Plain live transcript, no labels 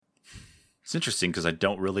It's interesting because I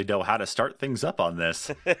don't really know how to start things up on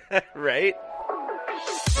this. Right?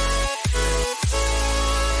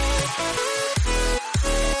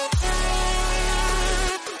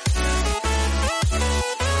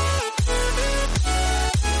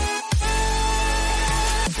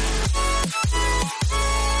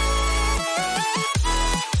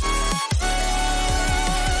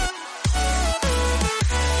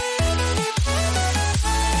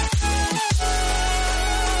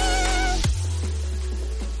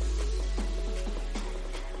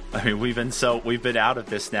 I mean, we've been out of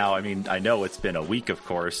this now. I mean, I know it's been a week, of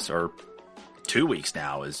course, or 2 weeks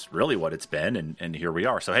now is really what it's been, and here we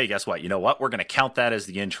are. So, hey, guess what? You know what? We're going to count that as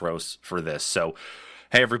the intros for this. So,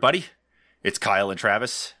 hey, everybody, it's Kyle and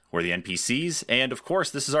Travis. We're the NPCs, and of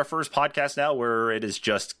course, this is our first podcast now where it is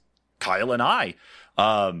just Kyle and I.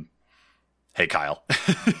 Hey, Kyle.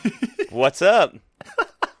 What's up?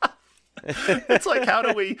 It's like, how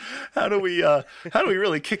do we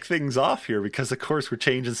really kick things off here? Because of course we're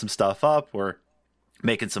changing some stuff up. We're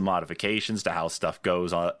making some modifications to how stuff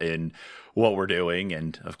goes in what we're doing.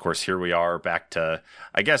 And of course, here we are back to,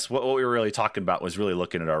 I guess what we were really talking about was really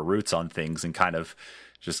looking at our roots on things and kind of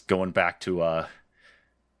just going back to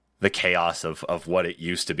the chaos of what it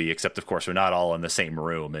used to be. Except of course, we're not all in the same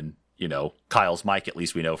room. And you know, Kyle's mic, at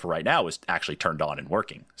least we know for right now, is actually turned on and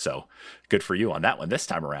working. So good for you on that one this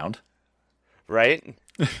time around. Right?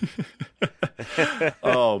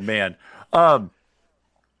 Oh, man.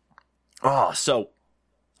 So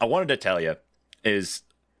I wanted to tell you is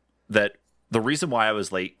that the reason why I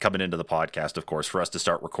was late coming into the podcast, of course, for us to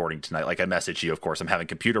start recording tonight, like I messaged you, of course, I'm having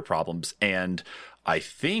computer problems, and I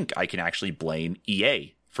think I can actually blame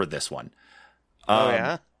EA for this one. Oh,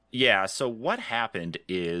 yeah? Yeah, so what happened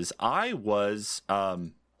is I was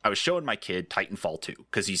showing my kid Titanfall 2,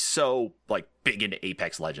 because he's so, like, big into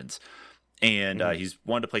Apex Legends. And he's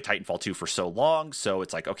wanted to play Titanfall 2 for so long, so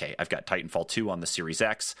it's like, okay, I've got Titanfall 2 on the Series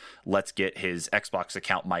X. Let's get his Xbox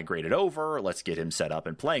account migrated over. Let's get him set up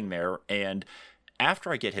and playing there. And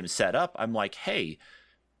after I get him set up, I'm like, hey,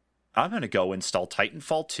 I'm going to go install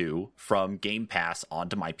Titanfall 2 from Game Pass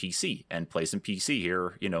onto my PC and play some PC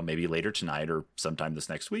here, you know, maybe later tonight or sometime this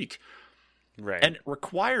next week. Right. And it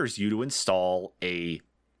requires you to install a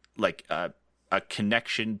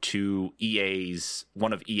connection to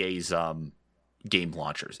one of EA's game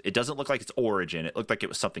launchers. It doesn't look like it's Origin. It looked like it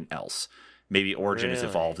was something else. Maybe Origin has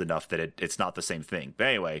evolved enough that it's not the same thing. But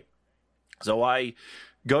anyway, so I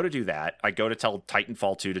go to do that. I go to tell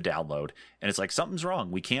Titanfall 2 to download, and it's like, something's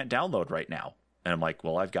wrong. We can't download right now. And I'm like,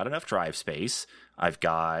 well, I've got enough drive space. I've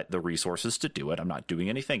got the resources to do it. I'm not doing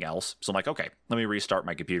anything else. So I'm like, okay, let me restart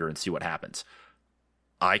my computer and see what happens.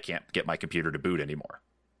 I can't get my computer to boot anymore.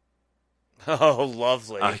 Oh,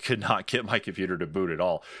 lovely. I could not get my computer to boot at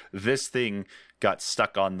all. This thing got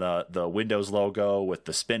stuck on the Windows logo with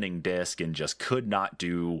the spinning disk and just could not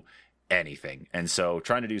do anything. And so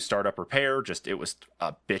trying to do startup repair, it was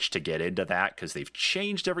a bitch to get into that because they've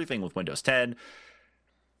changed everything with Windows 10.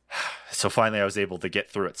 So finally I was able to get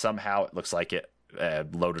through it somehow. It looks like it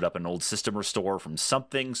loaded up an old system restore from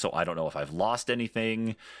something, so I don't know if I've lost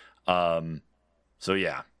anything. So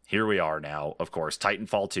yeah. Here we are now, of course,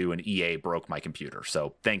 Titanfall 2 and EA broke my computer.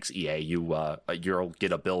 So thanks, EA. You'll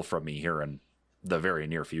get a bill from me here in the very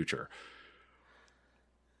near future.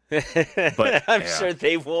 But I'm sure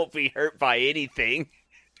they won't be hurt by anything.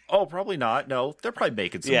 Oh, probably not. No, they're probably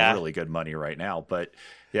making some really good money right now. But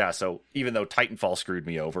yeah, so even though Titanfall screwed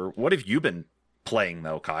me over, what have you been playing,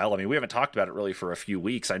 though, Kyle? I mean, we haven't talked about it really for a few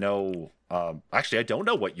weeks. I know, actually, I don't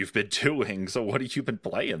know what you've been doing. So what have you been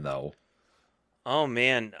playing, though? Oh,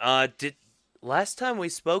 man. Last time we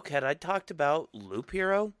spoke, had I talked about Loop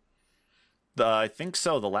Hero? I think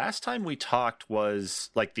so. The last time we talked was,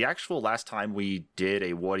 like, the actual last time we did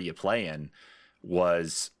a What Are You Playing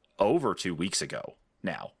was over 2 weeks ago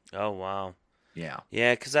now. Oh, wow. Yeah.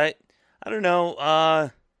 Yeah, because I don't know,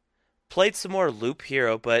 played some more Loop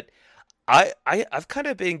Hero, but I've kind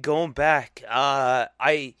of been going back.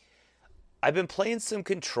 I've been playing some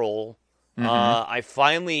Control. I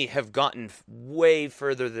finally have gotten way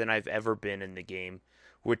further than I've ever been in the game,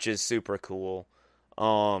 which is super cool.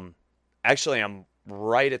 Actually, I'm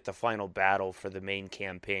right at the final battle for the main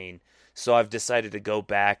campaign, so I've decided to go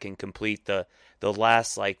back and complete the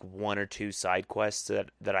last, like, 1 or 2 side quests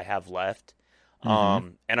that I have left.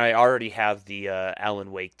 And I already have the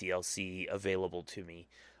Alan Wake DLC available to me.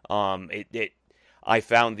 I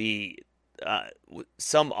found the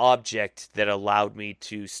some object that allowed me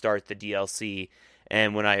to start the DLC,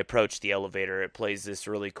 and when I approach the elevator, it plays this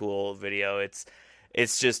really cool video. It's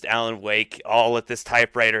just Alan Wake all at this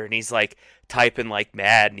typewriter, and he's like typing like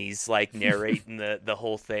mad, and he's like narrating the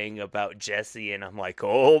whole thing about Jesse, and I'm like,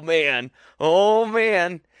 oh man, oh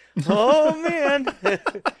man, oh man.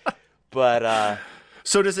 But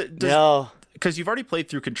So does no, because you've already played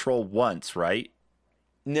through Control once, right?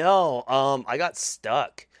 no, I got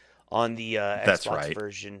stuck on the That's Xbox right.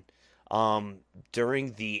 version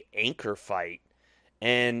during the anchor fight,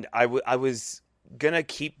 and I was gonna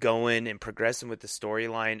keep going and progressing with the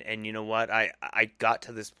storyline, and you know what? I got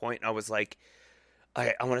to this point, and I was like,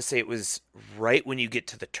 I want to say it was right when you get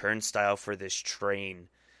to the turnstile for this train,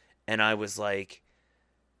 and I was like,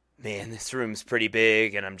 man, this room's pretty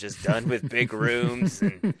big, and I'm just done with big rooms,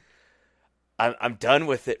 and I'm done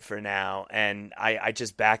with it for now. And I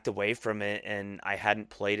just backed away from it, and I hadn't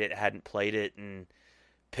played it, and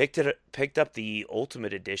picked up the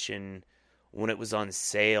Ultimate Edition when it was on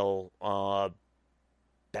sale,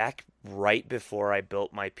 back right before I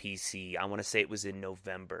built my PC. I want to say it was in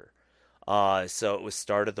November. So it was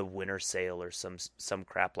start of the winter sale or some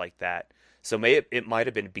crap like that. So it might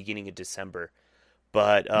have been beginning of December,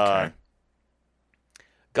 but Okay.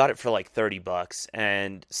 got it for like $30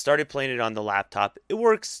 and started playing it on the laptop. It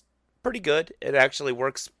works pretty good. It actually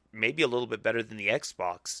works maybe a little bit better than the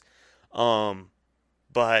Xbox.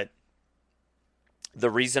 But the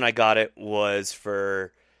reason I got it was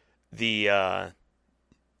for the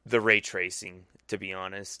ray tracing. To be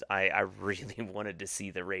honest, I really wanted to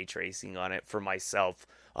see the ray tracing on it for myself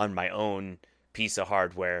on my own piece of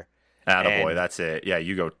hardware. Attaboy, And that's it. Yeah,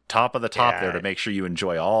 you go top of the top there to yeah, make sure you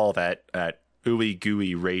enjoy all that ooey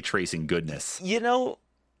gooey ray tracing goodness. you know,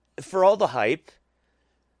 for all the hype,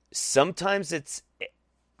 sometimes it's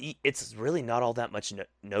really not all that much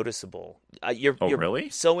noticeable. Oh, You're really?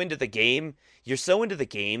 so into the game, you're so into the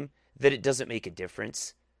game that it doesn't make a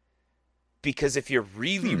difference. Because if you're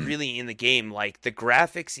really, Hmm. really in the game, like the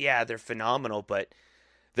graphics, yeah, they're phenomenal, but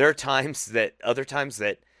there are other times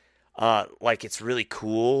that, like it's really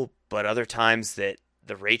cool, but other times that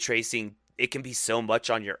the ray tracing, it can be so much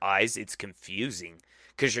on your eyes, it's confusing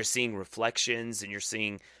because you're seeing reflections and you're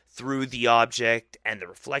seeing through the object and the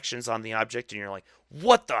reflections on the object, and you're like,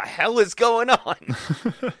 what the hell is going on?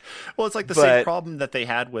 Well, it's like the same But problem that they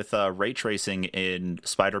had with ray tracing in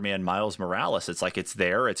Spider-Man Miles Morales. It's like it's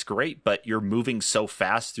there, it's great, but you're moving so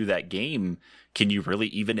fast through that game. Can you really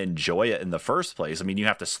even enjoy it in the first place? I mean, you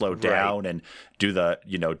have to slow right, down and do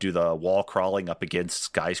the wall crawling up against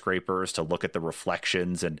skyscrapers to look at the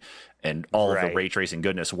reflections and all of the right, ray tracing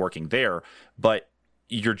goodness working there. But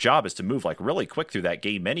your job is to move like really quick through that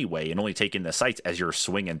game anyway and only take in the sights as you're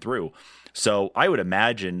swinging through. So I would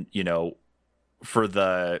imagine, for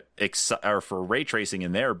for ray tracing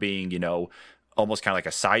in there being, almost kind of like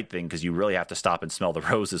a side thing because you really have to stop and smell the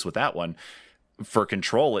roses with that one. For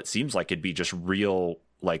Control, it seems like it'd be just real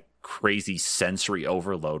like crazy sensory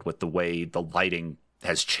overload with the way the lighting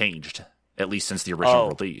has changed, at least since the original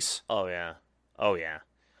oh, release. oh yeah, oh yeah.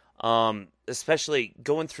 Especially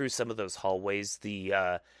going through some of those hallways,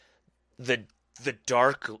 the the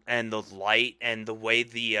dark and the light and the way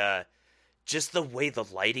just the way the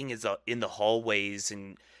lighting is in the hallways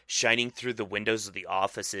and shining through the windows of the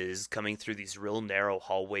offices, coming through these real narrow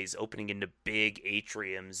hallways, opening into big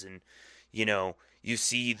atriums, and you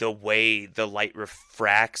see the way the light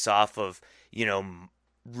refracts off of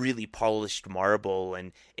really polished marble,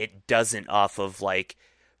 and it doesn't off of like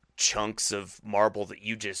chunks of marble that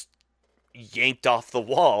you just yanked off the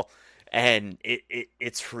wall, and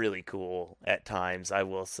it's really cool at times, I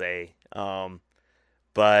will say.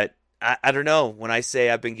 But I don't know. When I say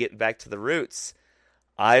I've been getting back to the roots,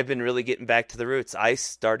 I've been really getting back to the roots. I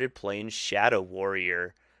started playing Shadow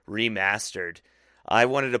Warrior Remastered. I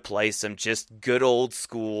wanted to play some just good old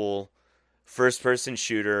school first person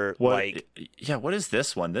shooter What? like Yeah, what is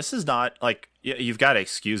this one? This is not like you've got to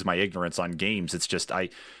excuse my ignorance on games. It's just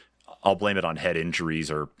I'll blame it on head injuries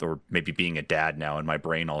or maybe being a dad now and my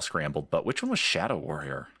brain all scrambled. But which one was Shadow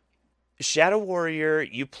Warrior? Shadow Warrior.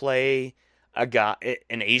 You play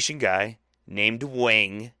an Asian guy named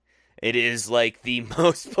Wang. It is like the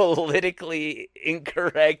most politically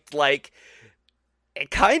incorrect, like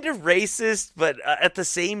kind of racist, but at the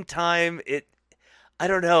same time, I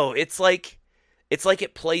don't know. It's like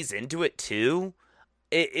it plays into it too.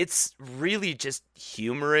 It's really just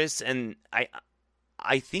humorous, and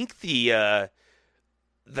I think the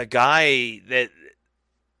guy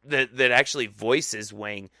that actually voices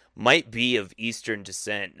Wang might be of Eastern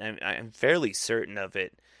descent. I'm fairly certain of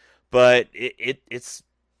it, but it's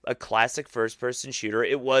a classic first person shooter.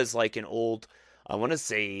 It was like an old, I want to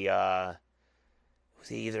say, it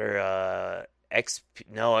was either XP.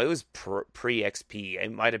 No, it was pre XP.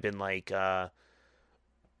 It might have been like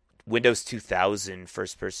Windows 2000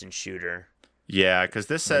 first person shooter. Yeah, because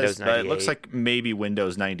this Windows says it looks 98. like maybe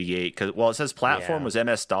Windows 98. Because well, it says platform Yeah. was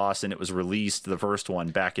MS DOS and it was released the first one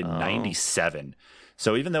back in Oh. '97.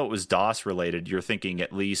 So even though it was DOS related, you're thinking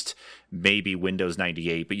at least maybe Windows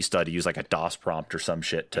 98, but you still had to use like a DOS prompt or some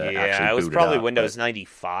shit to actually Yeah, it was boot it probably up. But Windows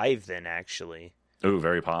 95 then, actually. oh,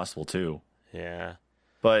 very possible too. Yeah.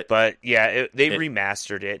 But But yeah, they it,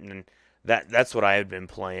 remastered it, and that's what I had been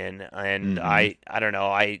playing. And hmm I don't know,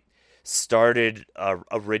 I started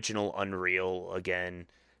original Unreal again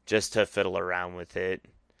just to fiddle around with it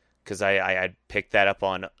because I had picked that up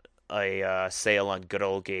on a sale on Good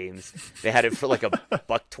Old Games. They had it for like a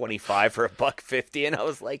 $1.25 or a $1.50, and I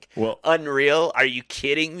was like, well, Unreal? Are you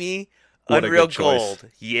kidding me? what a Unreal good choice. Gold.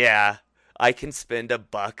 Yeah, I can spend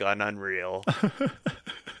 $1 on Unreal.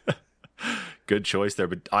 Good choice there,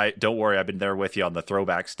 but I don't worry, I've been there with you on the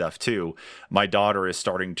throwback stuff too. My daughter is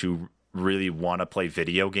starting to really want to play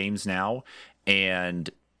video games now, and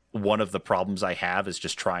one of the problems I have is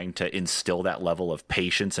just trying to instill that level of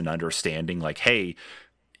patience and understanding like, hey,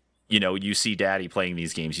 you see daddy playing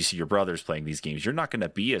these games, you see your brothers playing these games. You're not going to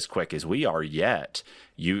be as quick as we are yet.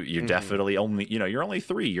 You Hmm. definitely only, you're only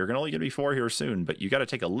 3. You're only going to be 4 here soon, but you got to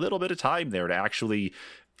take a little bit of time there to actually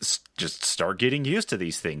just start getting used to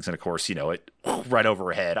these things. And of course, it right over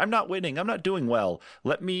her head. I'm not winning. I'm not doing well.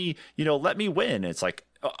 Let me win. It's like,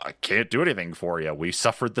 oh, I can't do anything for you. We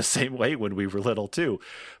suffered the same way when we were little too.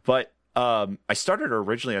 But I started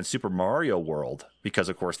originally on Super Mario World because,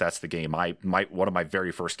 of course, that's the game one of my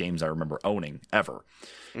very first games I remember owning ever.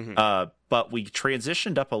 Hmm. But we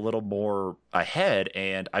transitioned up a little more ahead,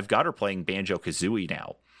 and I've got her playing Banjo Kazooie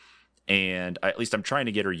now. And at least I'm trying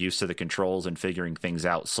to get her used to the controls and figuring things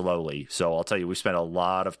out slowly. So I'll tell you, we spent a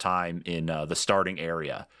lot of time in the starting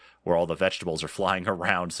area where all the vegetables are flying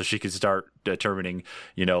around so she can start determining,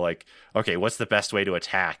 like, okay, what's the best way to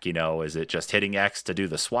attack? Is it just hitting X to do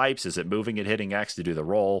the swipes? Is it moving and hitting X to do the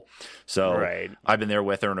roll? So Right. I've been there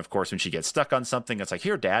with her. And of course, when she gets stuck on something, it's like,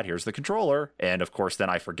 here, Dad, here's the controller. And of course, then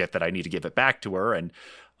I forget that I need to give it back to her. And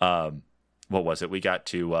what was it? We got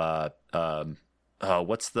to,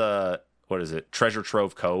 what is it? Treasure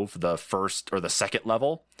Trove Cove, the first or the second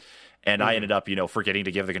level. And I Hmm. ended up, forgetting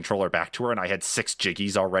to give the controller back to her. And I had 6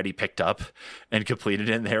 jiggies already picked up and completed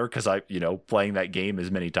in there because playing that game as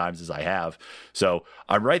many times as I have. So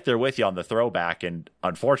I'm right there with you on the throwback. And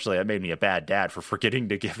unfortunately, that made me a bad dad for forgetting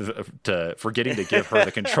to give her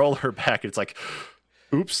the controller back. It's like,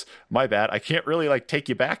 oops, my bad. I can't really take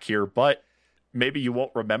you back here, but maybe you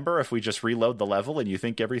won't remember if we just reload the level and you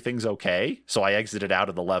think everything's okay. So I exited out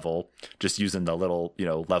of the level just using the little,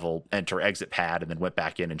 level enter exit pad and then went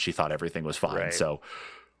back in and she thought everything was fine. Right. So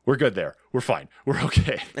we're good there. We're fine. We're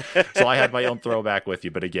okay. So I had my own throwback with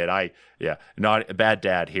you. But again, not a bad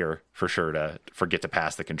dad here for sure to forget to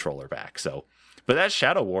pass the controller back. So, but that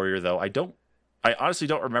Shadow Warrior though, I honestly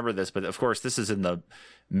don't remember this, but of course this is in the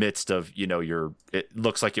midst of, it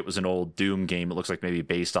looks like it was an old Doom game. It looks like maybe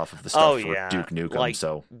based off of the Oh stuff for yeah, Duke Nukem. like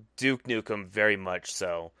So Duke Nukem, very much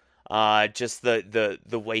so. Just the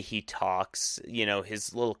way he talks,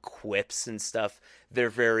 his little quips and stuff, they're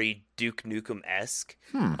very Duke Nukem esque.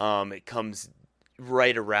 hmm. It comes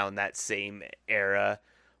right around that same era,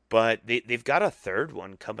 but they've got a third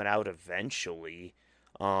one coming out eventually.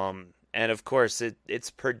 And of course it's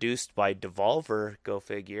produced by Devolver, go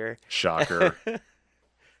figure. Shocker.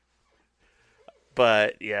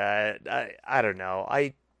 But yeah, I don't know.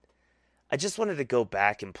 I just wanted to go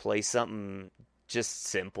back and play something just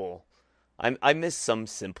simple. I miss some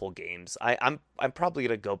simple games. I'm probably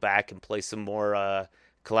gonna go back and play some more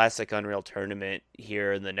classic Unreal Tournament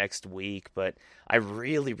here in the next week. But I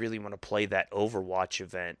really really want to play that Overwatch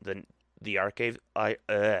event, the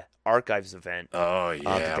archives event Oh that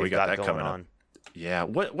yeah, we they've got got that going coming up. on. Yeah,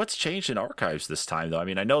 what's changed in archives this time though? I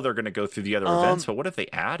mean, I know they're going to go through the other events, Um, but what have they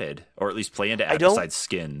added, or at least plan to I add don't besides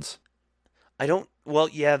skins? I don't. Well,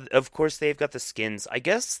 yeah, of course they've got the skins. I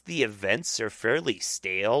guess the events are fairly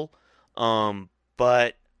stale.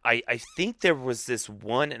 But I think there was this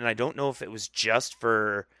one, and I don't know if it was just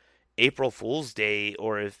for April Fool's Day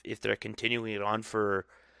or if they're continuing it on for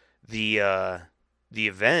the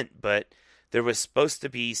event. But there was supposed to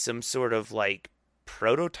be some sort of like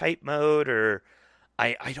prototype mode, or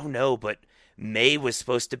I don't know, but May was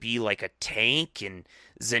supposed to be like a tank, and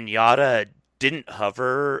Zenyatta didn't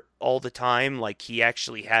hover all the time. Like he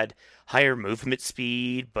actually had higher movement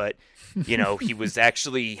speed, but he was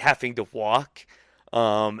actually having to walk.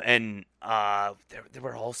 And there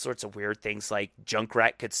were all sorts of weird things like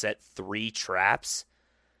Junkrat could set 3 traps.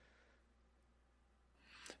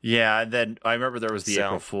 Yeah, and then I remember there was the So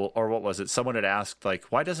April Fool, or what was it? Someone had asked, like,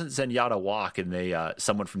 why doesn't Zenyatta walk? And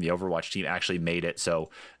someone from the Overwatch team actually made it so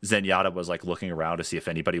Zenyatta was like looking around to see if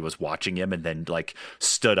anybody was watching him, and then like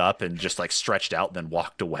stood up and just like stretched out and then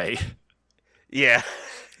walked away. yeah.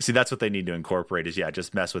 See, that's what they need to incorporate is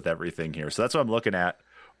just mess with everything here. So that's what I'm looking at.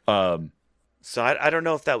 Um, So I don't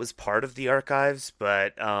know if that was part of the archives,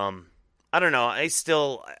 but I don't know.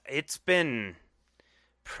 It's been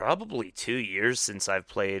probably 2 years since I've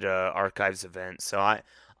played archives event, so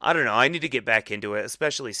I don't know. I need to get back into it,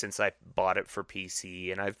 especially since I bought it for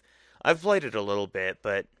PC and I've played it a little bit,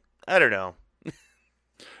 but I don't know.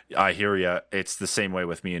 I hear you. It's the same way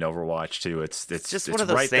with me in Overwatch too. It's Just one of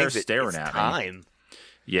those right there things. staring It's at me. time.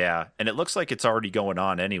 Yeah, and it looks like it's already going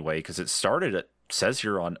on anyway because it started. It says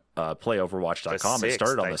here on playoverwatch.com. The It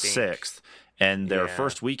started 6th, on I the think. 6th, and their Yeah.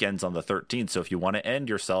 first weekend's on the 13th. So if you want to end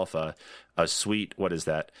yourself a sweet, what is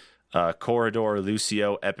that? Corridor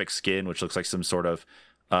Lucio epic skin, which looks like some sort of.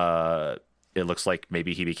 It looks like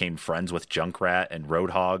maybe he became friends with Junkrat and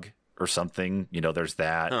Roadhog or something. There's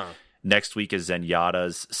that. Huh. Next week is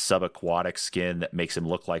Zenyatta's subaquatic skin that makes him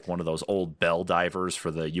look like one of those old bell divers for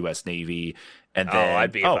the U.S. Navy. And then,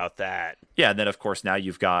 I'd be about that. yeah, and then of course now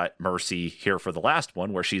you've got Mercy here for the last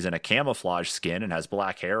one, where she's in a camouflage skin and has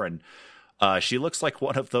black hair, and she looks like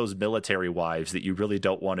one of those military wives that you really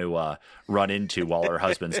don't want to run into while her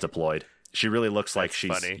husband's deployed. She really looks like That's she's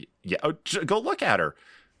funny. yeah. Oh, go look at her.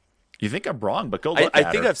 You think I'm wrong, but go look I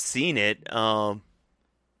at think her. I've seen it. I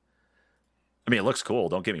mean, it looks cool.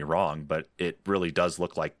 Don't get me wrong, but it really does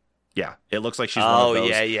look like, yeah, it looks like she's one of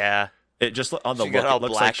those. Yeah. It just on the She look, got all it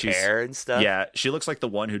looks black like she's hair and stuff. yeah, she looks like the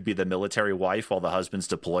one who'd be the military wife while the husband's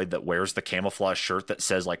deployed that wears the camouflage shirt that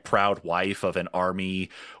says like proud wife of an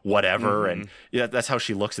army whatever, and yeah, that's how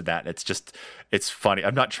she looks at that. And it's funny.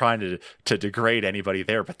 I'm not trying to degrade anybody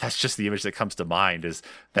there, but that's just the image that comes to mind is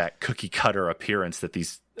that cookie cutter appearance that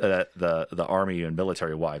these the army and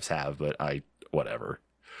military wives have. But whatever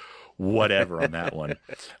on that one.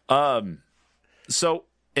 So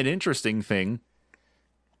an interesting thing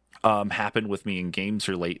happened with me in games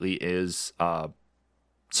here lately is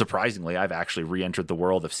surprisingly I've actually re-entered the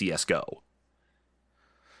world of CS:GO.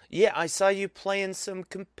 Yeah, I saw you playing some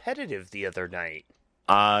competitive the other night.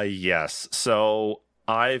 Yes. So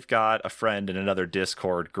I've got a friend in another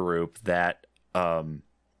Discord group that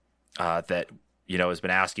that has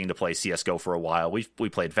been asking to play CS:GO for a while. We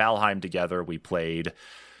played Valheim together. We've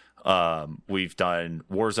done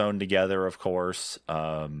Warzone together, of course.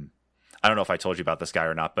 I don't know if I told you about this guy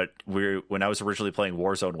or not, but when I was originally playing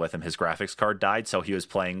Warzone with him, his graphics card died, so he was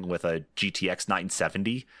playing with a GTX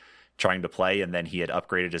 970 trying to play, and then he had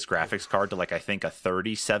upgraded his graphics card to like I think a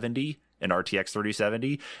 3070, an RTX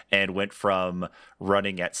 3070, and went from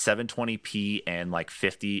running at 720p and like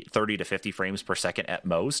 30 to 50 frames per second at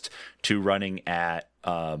most to running at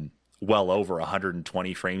well over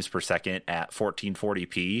 120 frames per second at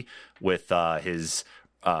 1440p with his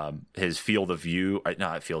field of view,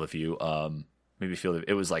 not field of view, maybe field of,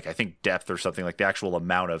 it was like I think depth or something, like the actual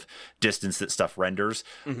amount of distance that stuff renders.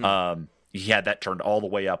 He had that turned all the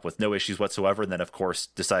way up with no issues whatsoever, and then of course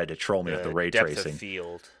decided to troll me with the ray depth tracing. of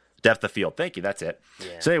field. Depth of field. Thank you. That's it.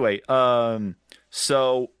 Yeah. So anyway,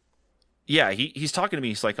 so yeah, he's talking to me.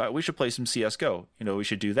 He's like, oh, we should play some CS:GO. We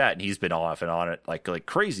should do that. And he's been off and on it like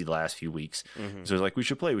crazy the last few weeks. So he's like, we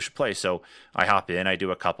should play. So I hop in. I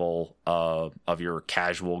do a couple of your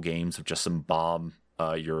casual games of just some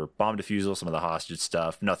your bomb defusal, some of the hostage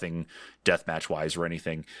stuff, nothing deathmatch wise or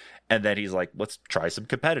anything. And then he's like, let's try some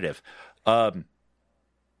competitive.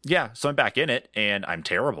 Yeah, so I'm back in it, and I'm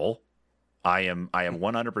terrible. I am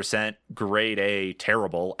 100% grade A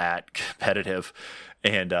terrible at competitive,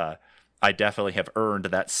 and I definitely have earned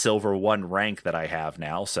that silver 1 rank that I have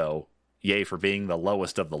now. So yay for being the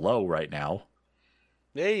lowest of the low right now.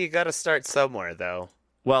 Yeah, you got to start somewhere though.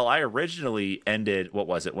 Well, I originally ended, what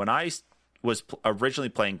was it? When I was originally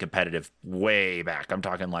playing competitive way back, I'm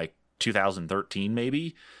talking like 2013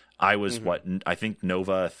 maybe. I was I think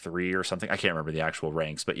Nova 3 or something. I can't remember the actual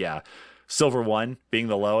ranks, but yeah, silver 1 being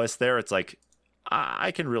the lowest there. It's like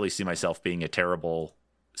I can really see myself being a terrible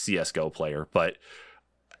CS:GO player, but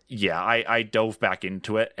yeah, I dove back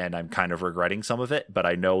into it and I'm kind of regretting some of it, but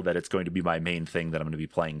I know that it's going to be my main thing that I'm going to be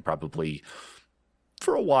playing probably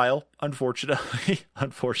for a while, unfortunately.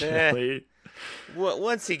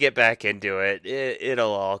 Once you get back into it,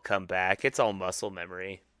 it'll all come back. It's all muscle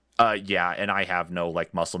memory. Yeah, and I have no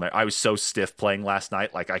like muscle memory. I was so stiff playing last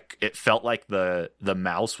night, like it felt like the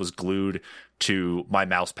mouse was glued to my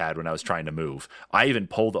mouse pad when I was trying to move. I even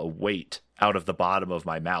pulled a weight out of the bottom of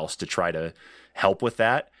my mouse to try to help with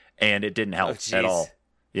that, and it didn't help at all.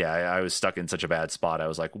 Yeah, I was stuck in such a bad spot. I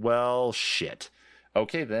was like, well, shit.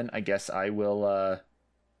 Okay, then I guess I will.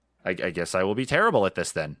 I guess I will be terrible at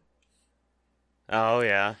this then. Oh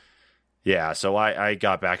yeah. Yeah, so I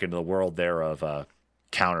got back into the world there of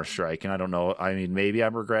Counter Strike, and I don't know. I mean, maybe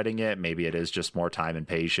I'm regretting it. Maybe it is just more time and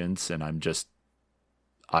patience, and I'm just.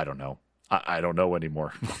 I don't know. I don't know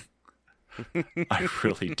anymore. I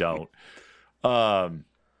really don't.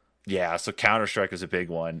 Yeah, so Counter Strike was a big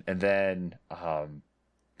one, and then a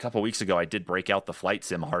couple weeks ago I did break out the Flight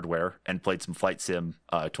Sim hardware and played some Flight Sim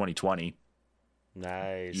 2020.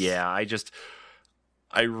 Nice. Yeah,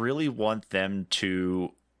 I really want them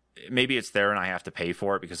to. Maybe it's there and I have to pay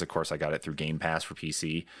for it because, of course, I got it through Game Pass for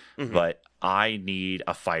PC. Mm-hmm. But I need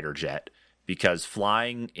a fighter jet because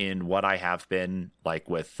flying in what I have been like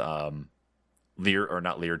with Lear or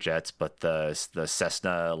not Lear jets, but the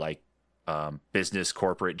Cessna business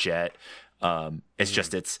corporate jet. It's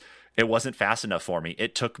just it wasn't fast enough for me.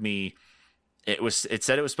 It took me. It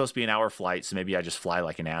said it was supposed to be an hour flight, so maybe I just fly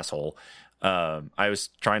like an asshole. I was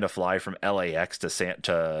trying to fly from LAX to San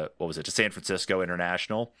Francisco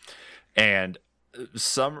International, and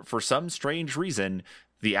for some strange reason,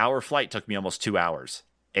 the hour flight took me almost 2 hours.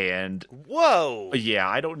 And whoa, yeah,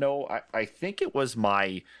 I don't know. I think it's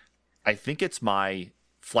my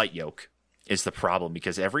flight yoke is the problem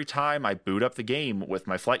because every time I boot up the game with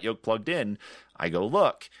my flight yoke plugged in, I go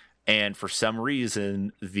look. And for some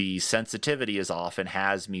reason, the sensitivity is off and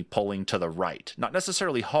has me pulling to the right. Not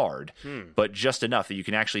necessarily hard, but just enough that you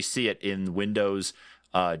can actually see it in Windows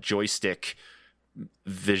joystick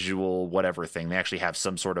visual whatever thing. They actually have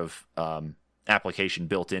some sort of application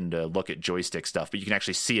built in to look at joystick stuff, but you can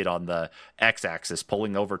actually see it on the x-axis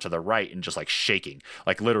pulling over to the right and just like shaking,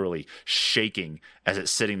 like literally shaking as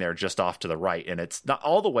it's sitting there just off to the right. And it's not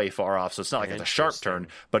all the way far off, so it's not like it's a sharp turn,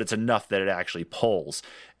 but it's enough that it actually pulls.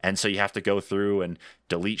 And so you have to go through and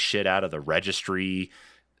delete shit out of the registry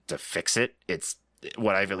to fix it. It's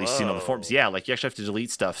what I've at least seen on the forums. Yeah, like you actually have to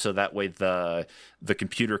delete stuff so that way the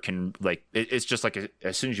computer can like it's just like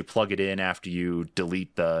as soon as you plug it in after you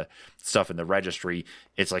delete the stuff in the registry,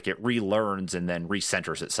 it's like it relearns and then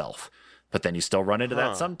recenters itself. But then you still run into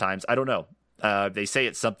that sometimes. I don't know. They say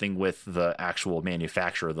it's something with the actual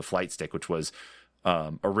manufacturer of the flight stick, which was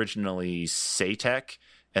originally Saytech.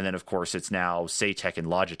 And then, of course, it's now Saytech and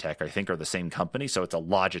Logitech, I think, are the same company. So it's a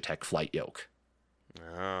Logitech flight yoke.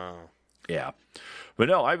 Oh. Yeah. But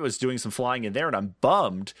no, I was doing some flying in there, and I'm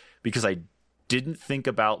bummed because I didn't think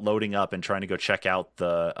about loading up and trying to go check out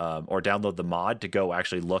the or download the mod to go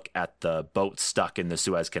actually look at the boat stuck in the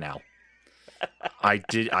Suez Canal.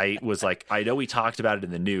 I was like, I know we talked about it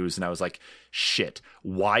in the news, and I was like, shit,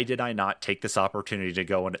 why did I not take this opportunity to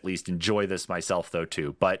go and at least enjoy this myself, though,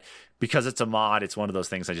 too? But because it's a mod, it's one of those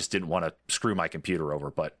things I just didn't want to screw my computer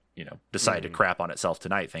over, but, decided to crap on itself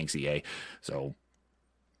tonight, thanks, EA. So,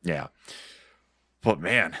 yeah. But,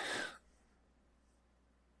 man,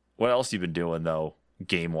 what else you been doing, though,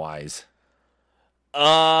 game-wise?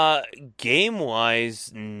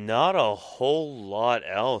 Game-wise, not a whole lot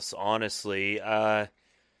else, honestly. Want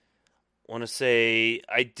to say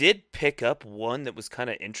I did pick up one that was kind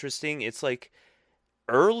of interesting. It's like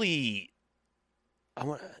early. I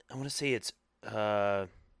want to say it's not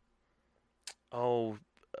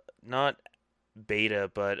beta,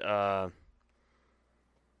 but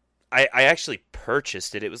I actually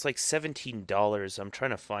purchased it. It was like $17. I'm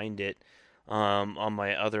trying to find it on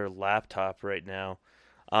my other laptop right now.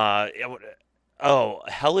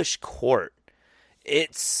 Hellish Court.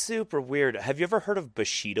 It's super weird. Have you ever heard of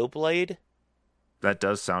Bushido Blade? That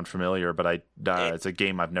does sound familiar, but it's a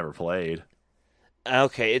game I've never played.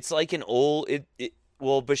 Okay, it's like an old.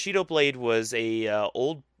 Well, Bushido Blade was a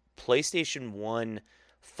old PlayStation 1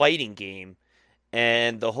 fighting game,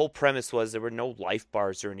 and the whole premise was there were no life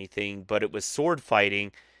bars or anything, but it was sword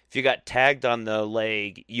fighting. If you got tagged on the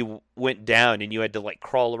leg, you went down and you had to like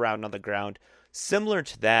crawl around on the ground. Similar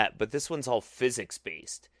to that, but this one's all physics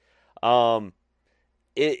based.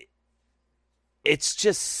 It's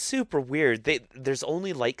just super weird. There's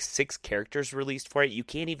only like 6 characters released for it. You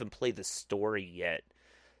can't even play the story yet.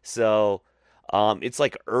 So, it's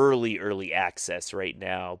like early access right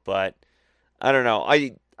now, but I don't know.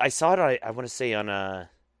 I saw it I want to say on a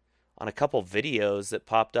couple videos that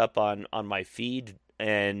popped up on my feed,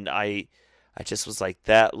 and I just was like,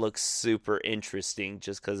 that looks super interesting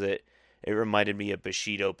just cuz it reminded me of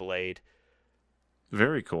Bushido Blade.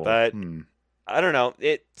 Very cool. But I don't know.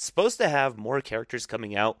 It's supposed to have more characters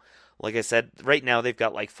coming out. Like I said, right now they've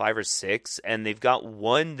got like 5 or 6, and they've got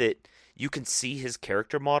one that you can see his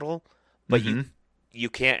character model, but you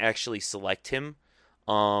can't actually select him.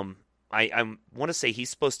 I want to say he's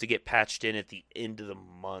supposed to get patched in at the end of the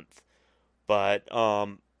month. But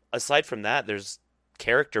aside from that, there's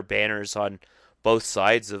character banners on both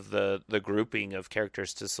sides of the grouping of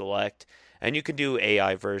characters to select, and you can do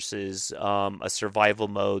AI versus a survival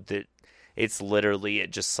mode that it's literally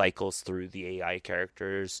it just cycles through the AI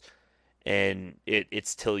characters, and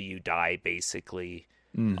it's till you die basically.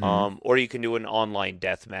 Mm-hmm. Or you can do an online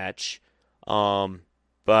deathmatch.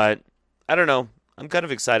 But I don't know. I'm kind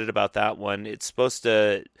of excited about that one. It's supposed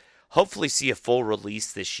to hopefully see a full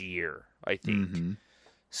release this year, I think. Mm-hmm.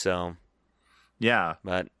 So, Yeah.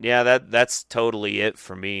 but yeah, that's totally it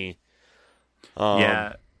for me.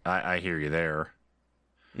 Yeah, I hear you there.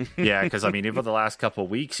 Yeah, because I mean, even the last couple of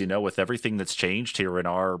weeks, with everything that's changed here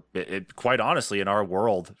in quite honestly, in our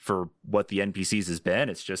world for what the NPCs has been,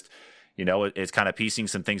 it's just, it's kind of piecing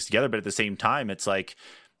some things together. But at the same time, it's like,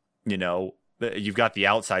 you've got the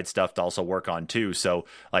outside stuff to also work on too. So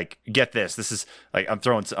like, get this. This is like, I'm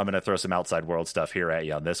going to throw some outside world stuff here at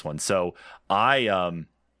you on this one. So I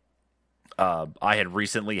had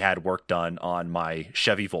recently had work done on my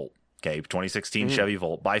Chevy Volt. Okay, 2016 Chevy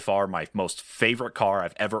Volt, by far my most favorite car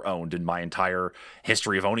I've ever owned in my entire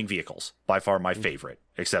history of owning vehicles. By far my favorite,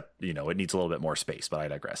 except, it needs a little bit more space, but I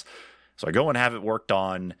digress. So I go and have it worked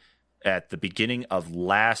on at the beginning of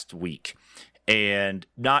last week and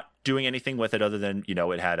not doing anything with it other than,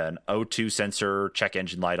 it had an O2 sensor check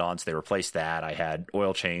engine light on, so they replaced that. I had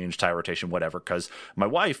oil change, tire rotation, whatever, because my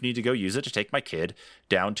wife needed to go use it to take my kid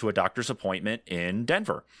down to a doctor's appointment in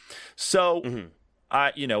Denver. So...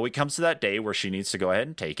 it comes to that day where she needs to go ahead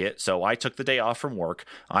and take it. So I took the day off from work.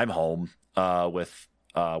 I'm home with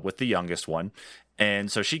the youngest one. And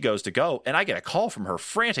so she goes to go, and I get a call from her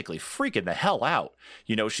frantically freaking the hell out.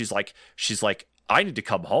 She's like, I need to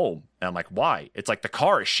come home. And I'm like, why? It's like the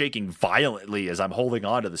car is shaking violently as I'm holding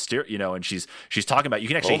on to the steer, and she's talking about, you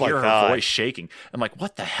can actually hear her voice shaking. I'm like,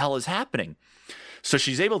 what the hell is happening? So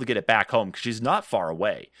she's able to get it back home because she's not far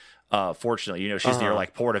away. Fortunately, she's near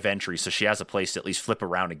like port of entry, so she has a place to at least flip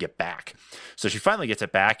around and get back. So she finally gets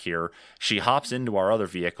it back here. She hops into our other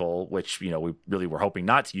vehicle, which, we really were hoping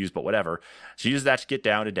not to use, but whatever. She uses that to get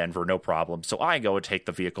down to Denver, no problem. So I go and take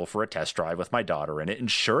the vehicle for a test drive with my daughter in it, and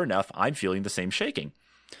sure enough, I'm feeling the same shaking.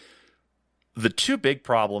 The two big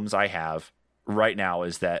problems I have right now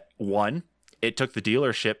is that, one, it took the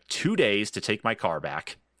dealership 2 days to take my car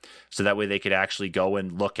back. So that way they could actually go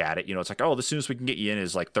and look at it. It's like, oh, the soonest we can get you in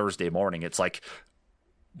is like Thursday morning. It's like,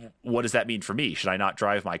 what does that mean for me? Should I not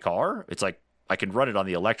drive my car? It's like, I can run it on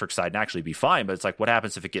the electric side and actually be fine. But it's like, what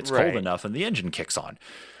happens if it gets cold enough and the engine kicks on?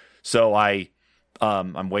 So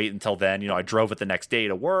I'm waiting until then. I drove it the next day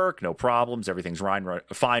to work. No problems. Everything's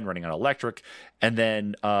fine running on electric. And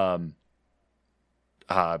then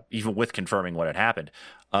even with confirming what had happened.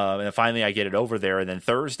 And then finally I get it over there. And then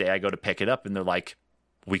Thursday I go to pick it up and they're like,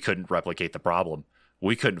 we couldn't replicate the problem.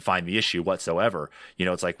 We couldn't find the issue whatsoever.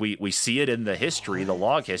 It's like we see it in the history, the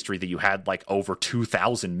log history, that you had like over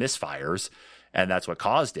 2,000 misfires, and that's what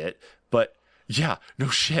caused it. But yeah, no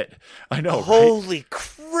shit. I know. Holy right?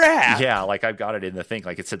 crap. Yeah, like I've got it in the thing.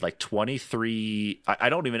 Like it said like 23. I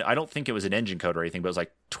don't think it was an engine code or anything, but it was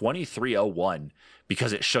like 2301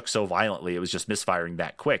 because it shook so violently. It was just misfiring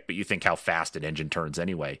that quick. But you think how fast an engine turns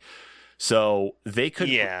anyway. So they could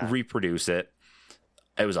reproduce it.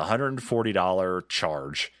 It was a $140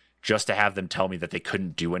 charge just to have them tell me that they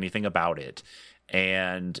couldn't do anything about it.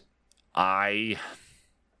 And I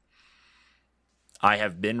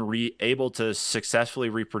have been able to successfully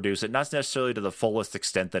reproduce it, not necessarily to the fullest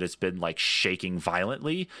extent that it's been like shaking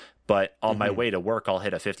violently, but on my way to work, I'll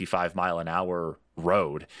hit a 55 mile an hour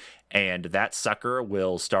road, and that sucker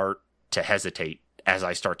will start to hesitate as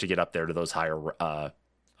I start to get up there to those higher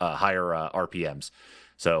RPMs.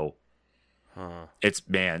 So it's,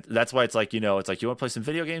 man, that's why it's like, it's like, you want to play some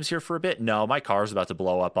video games here for a bit? No, my car's about to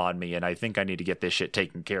blow up on me, and I think I need to get this shit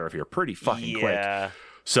taken care of here pretty fucking quick.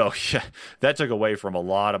 So yeah, that took away from a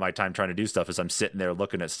lot of my time trying to do stuff as I'm sitting there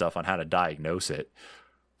looking at stuff on how to diagnose it.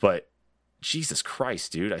 But Jesus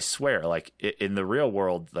Christ, dude, I swear, like in the real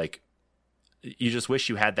world, like you just wish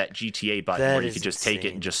you had that GTA button where you could just take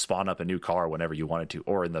it and just spawn up a new car whenever you wanted to.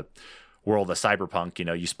 Or in the world of Cyberpunk,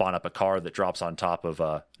 you spawn up a car that drops on top of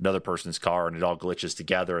another person's car and it all glitches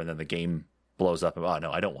together and then the game blows up. Oh,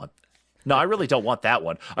 no, I really don't want that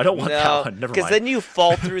one. I don't want that one. Never mind. Because then you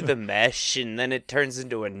fall through the mesh and then it turns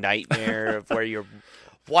into a nightmare of where you're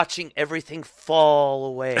watching everything fall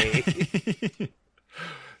away.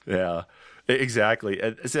 Yeah, exactly.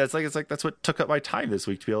 And it's like that's what took up my time this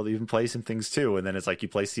week to be able to even play some things too. And then it's like you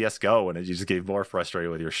play CS:GO and you just get more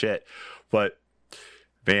frustrated with your shit. But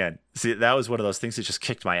man, see, that was one of those things that just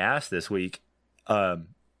kicked my ass this week.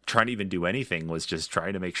 trying to even do anything was just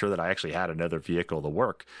trying to make sure that I actually had another vehicle to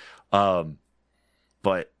work.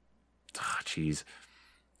 But, geez.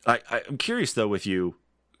 I'm curious, though, with you,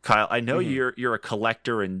 Kyle. I know you're a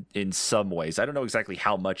collector in some ways. I don't know exactly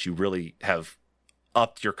how much you really have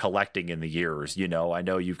upped your collecting in the years. You know, I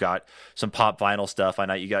know you've got some pop vinyl stuff. I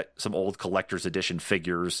know you got some old collector's edition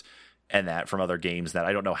figures and that from other games that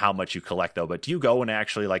I don't know how much you collect, though. But do you go and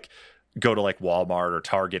actually like go to like Walmart or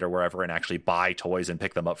Target or wherever and actually buy toys and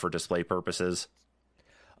pick them up for display purposes?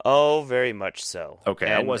 Oh, very much so. Okay,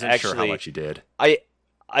 And I wasn't sure how much you did. I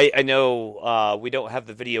know we don't have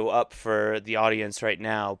the video up for the audience right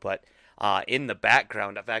now, but in the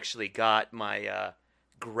background, I've actually got my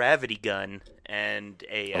gravity gun and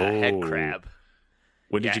a head crab.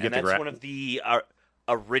 When did you get the That's one of the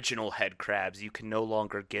original head crabs. You can no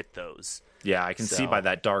longer get those. Yeah, I can see by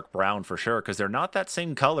that dark brown for sure, because they're not that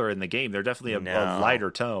same color in the game. They're definitely a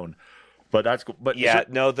lighter tone. But that's but yeah,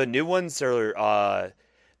 no, the new ones are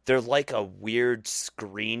they're like a weird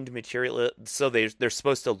screened material. So they're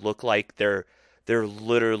supposed to look like they're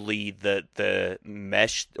literally the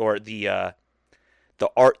mesh or the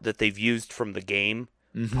art that they've used from the game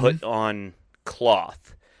put on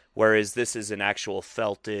cloth, whereas this is an actual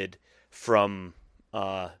felted from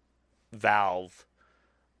Valve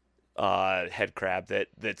head crab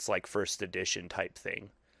that's like first edition type thing.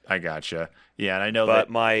 I gotcha. Yeah, and I know but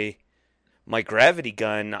that my gravity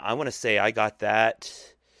gun, I want to say I got that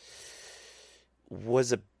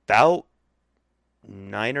was about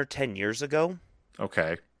 9 or 10 years ago.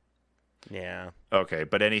 Okay. Yeah. Okay,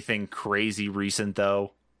 but anything crazy recent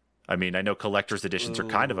though? I mean, I know collector's editions are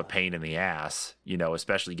kind of a pain in the ass, you know,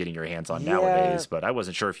 especially getting your hands on nowadays, but I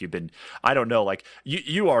wasn't sure if you've been, I don't know, like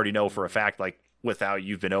you already know for a fact, like without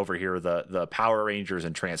you've been over here, the Power Rangers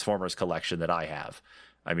and Transformers collection that I have.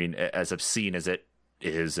 I mean, as obscene as it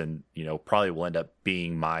is, and, you know, probably will end up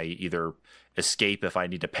being my either escape if I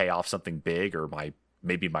need to pay off something big or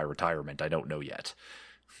maybe my retirement. I don't know yet.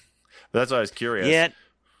 But that's why I was curious. Yeah.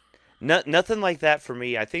 Nothing like that for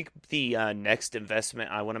me. I think the next investment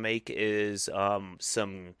I want to make is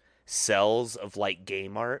some cells of like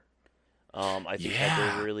game art. I think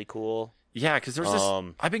that'd be really cool. Yeah, because there's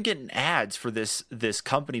this. I've been getting ads for this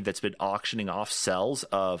company that's been auctioning off cells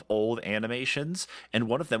of old animations, and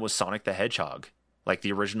one of them was Sonic the Hedgehog, like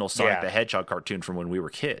the original Sonic the Hedgehog cartoon from when we were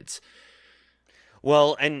kids.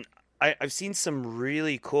 Well, and I've seen some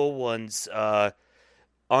really cool ones.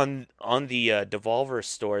 On the Devolver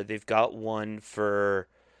store, they've got one for,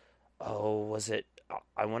 was it?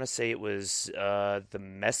 I want to say it was the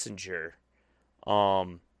Messenger,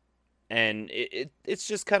 and it's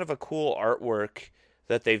just kind of a cool artwork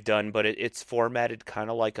that they've done, but it's formatted kind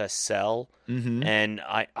of like a cell, and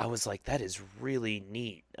I was like, that is really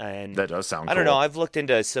neat, and that does sound cool. I don't know, I've looked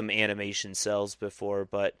into some animation cells before,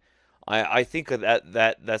 but I think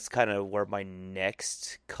that's kind of where my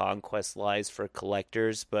next conquest lies for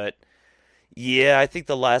collectors. But yeah, I think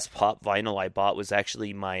the last pop vinyl I bought was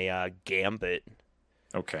actually my Gambit.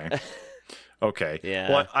 Okay. Okay. Yeah.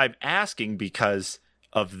 Well, I'm asking because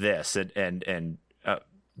of this and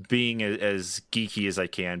being as geeky as I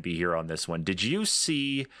can be here on this one. Did you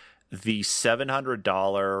see the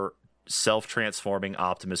 $700 self-transforming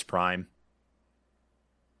Optimus Prime?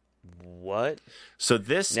 What? So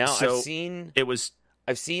this now so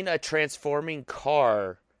I've seen a transforming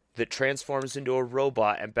car that transforms into a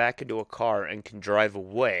robot and back into a car and can drive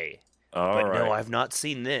away. No, I've not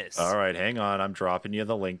seen this. All right, hang on. I'm dropping you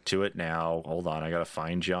the link to it now. Hold on, I gotta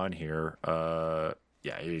find you on here.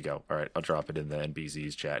 Yeah, here you go. All right, I'll drop it in the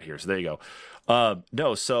NBZ's chat here. So there you go.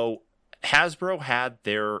 No, so Hasbro had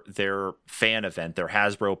their fan event, their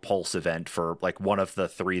Hasbro Pulse event for like one of the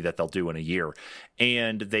 3 that they'll do in a year.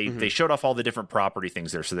 And they showed off all the different property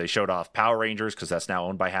things there. So they showed off Power Rangers because that's now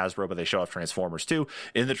owned by Hasbro, but they showed off Transformers too.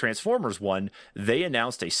 In the Transformers one, they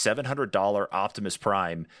announced a $700 Optimus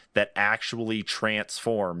Prime that actually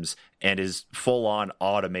transforms and is full on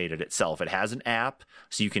automated itself. It has an app,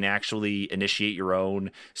 so you can actually initiate your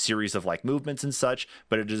own series of like movements and such,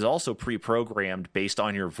 but it is also pre-programmed based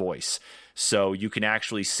on your voice. So you can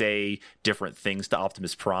actually say different things to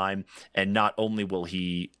Optimus Prime, and not only will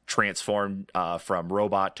he transform from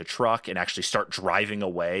robot to truck and actually start driving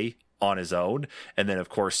away on his own, and then of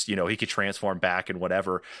course, you know, he could transform back and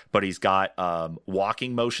whatever, but he's got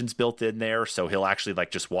walking motions built in there, so he'll actually like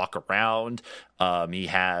just walk around. He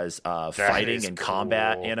has fighting and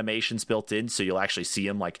combat animations built in, so you'll actually see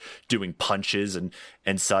him like doing punches and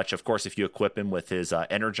such. Of course, if you equip him with his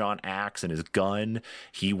Energon axe and his gun,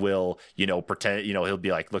 he will, you know, pretend, you know, he'll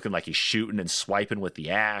be like looking like he's shooting and swiping with the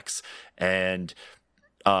axe. And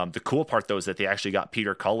the cool part though is that they actually got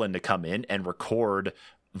Peter Cullen to come in and record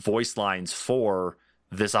voice lines for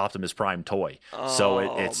this Optimus Prime toy. So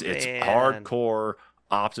it's man. hardcore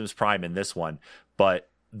Optimus Prime in this one. But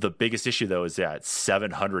the biggest issue though is that it's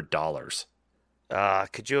 $700.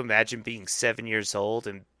 Could you imagine being 7 years old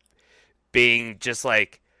and being just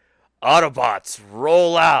like, Autobots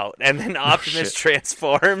roll out, and then Optimus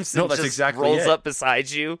transforms and that's just exactly rolls it. up beside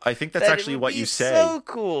you? I think that's actually what you say. So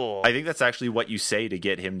cool. I think that's actually what you say to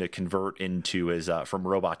get him to convert into his from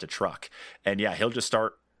robot to truck. And yeah, he'll just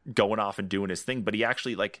start going off and doing his thing. But he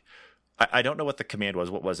actually I don't know what the command was.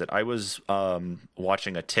 What was it? I was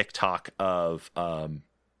watching a TikTok of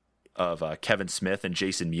Kevin Smith and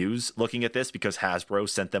Jason Mewes looking at this because Hasbro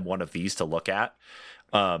sent them one of these to look at.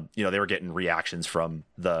 They were getting reactions from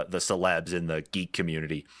the celebs in the geek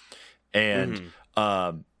community. And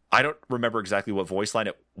I don't remember exactly what voice line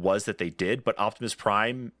it was that they did, but Optimus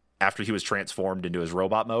Prime, after he was transformed into his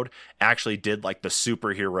robot mode, actually did like the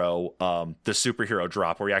superhero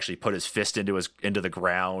drop where he actually put his fist into the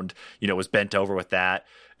ground, was bent over with that,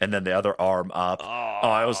 and then the other arm up.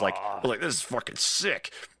 I was like, this is fucking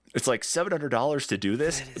sick. It's like $700 to do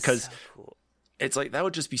this because so cool. It's like that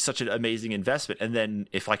would just be such an amazing investment. And then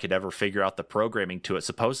if I could ever figure out the programming to it,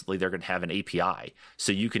 supposedly they're going to have an API,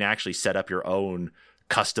 so you can actually set up your own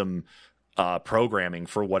custom programming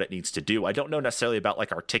for what it needs to do. I don't know necessarily about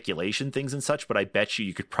like articulation things and such, but I bet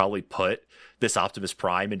you could probably put this Optimus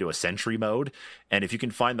Prime into a Sentry mode, and if you can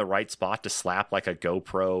find the right spot to slap like a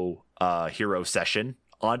GoPro hero session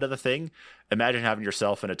onto the thing, imagine having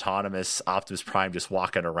yourself an autonomous Optimus Prime just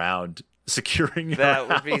walking around securing your That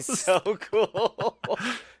would house. be so cool.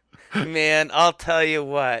 Man, I'll tell you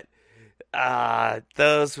what.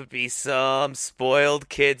 Those would be some spoiled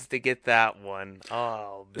kids to get that one.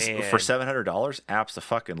 Oh man. For $700,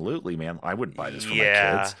 abso-fucking-lutely, man. I wouldn't buy this for my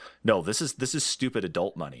kids. No, this is stupid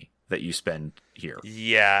adult money that you spend here.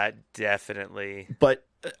 Yeah, definitely. But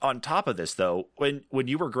on top of this, though, when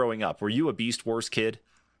you were growing up, were you a Beast Wars kid?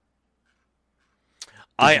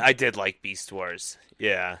 I did like Beast Wars.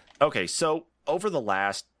 Yeah. Okay, so over the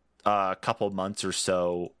last couple months or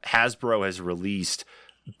so, Hasbro has released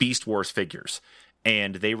Beast Wars figures,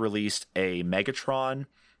 and they released a Megatron,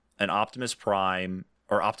 an Optimus Prime,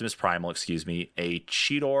 or Optimus Primal, excuse me, a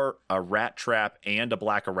Cheetor, a Rat Trap, and a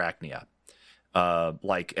Black Arachnia.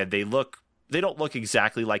 And they don't look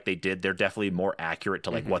exactly like they did. They're definitely more accurate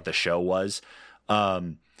to like what the show was.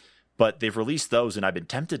 But they've released those, and I've been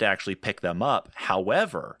tempted to actually pick them up.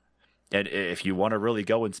 However, and if you want to really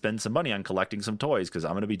go and spend some money on collecting some toys, because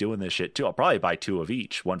I'm going to be doing this shit too, I'll probably buy 2 of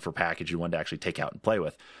each, one for package and one to actually take out and play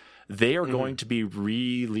with. They are going to be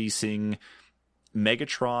releasing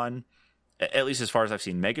Megatron, at least as far as I've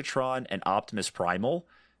seen, Megatron and Optimus Primal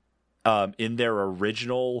in their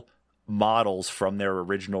original models from their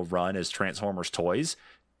original run as Transformers toys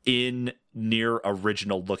in near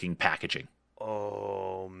original looking packaging.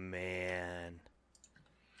 Oh man.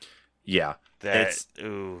 Yeah.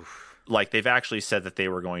 Ooh. Like they've actually said that they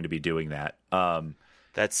were going to be doing that.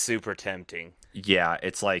 That's super tempting. Yeah,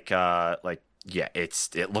 it's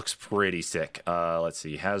it looks pretty sick. Let's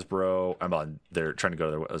see, Hasbro. They're trying to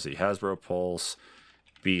go to let's see, Hasbro Pulse,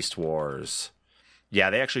 Beast Wars.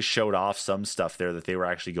 Yeah, they actually showed off some stuff there that they were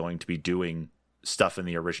actually going to be doing stuff in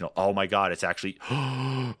the original. Oh my god, it's actually.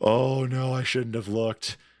 Oh no, I shouldn't have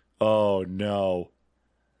looked. Oh no.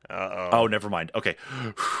 Oh, never mind. Okay.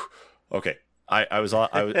 Okay. I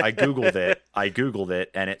googled it. I googled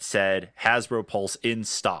it, and it said Hasbro Pulse in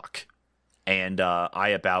stock, and I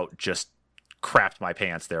about just crapped my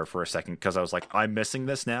pants there for a second because I was like, I'm missing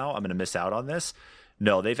this now. I'm going to miss out on this.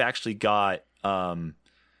 No, they've actually got the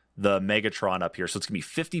Megatron up here, so it's going to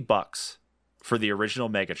be $50 for the original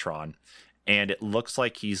Megatron, and it looks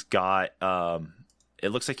like he's got. It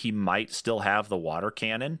looks like he might still have the water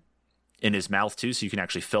cannon in his mouth too, so you can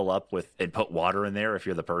actually fill up with and put water in there if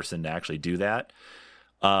you're the person to actually do that.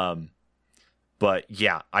 But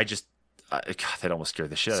yeah, God, that almost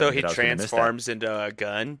scared the shit out of me. So he transforms into a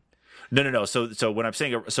gun? No. So when I'm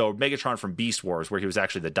saying Megatron from Beast Wars, where he was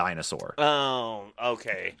actually the dinosaur. Oh,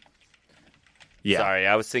 okay. Yeah. Sorry,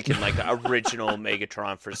 I was thinking like the original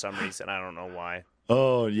Megatron for some reason. I don't know why.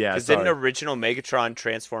 Oh yeah. Because didn't original Megatron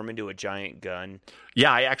transform into a giant gun?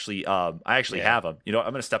 Yeah, I actually have him. You know,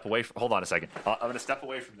 I'm gonna step away. Hold on a second. I'm gonna step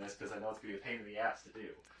away from this because I know it's gonna be a pain in the ass to do.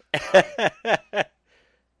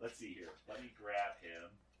 Let's see here. Let me grab him.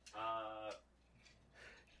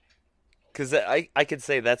 Because I could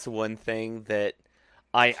say that's one thing that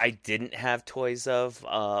I didn't have toys of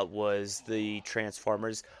was the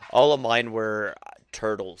Transformers. All of mine were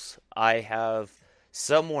turtles. I have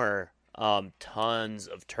somewhere tons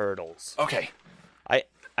of turtles. Okay.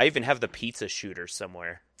 I even have the pizza shooter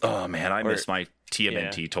somewhere. Oh man, I miss my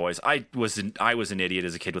TMNT toys. I was an idiot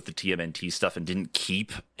as a kid with the TMNT stuff and didn't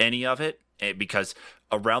keep any of it because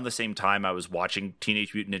around the same time I was watching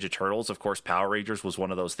Teenage Mutant Ninja Turtles, of course, Power Rangers was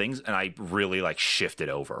one of those things, and I really like shifted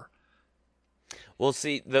over. Well,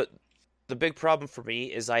 see, the big problem for me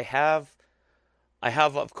is I have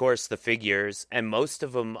of course the figures, and most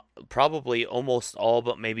of them, probably almost all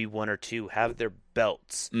but maybe one or two, have their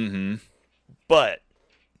belts. Mm-hmm. But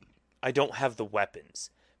I don't have the weapons,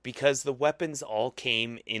 because the weapons all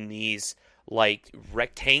came in these like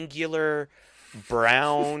rectangular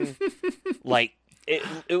brown like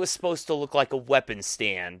it was supposed to look like a weapon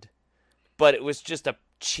stand, but it was just a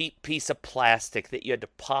cheap piece of plastic that you had to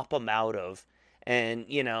pop them out of, and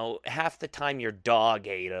half the time your dog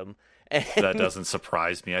ate them. And that doesn't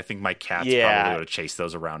surprise me. I think my cats probably would have chased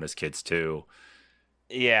those around as kids too.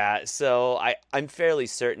 Yeah, so I'm fairly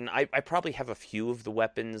certain. I probably have a few of the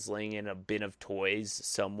weapons laying in a bin of toys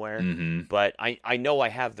somewhere, Mm-hmm. but I know I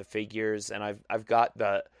have the figures, and I've got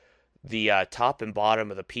the top and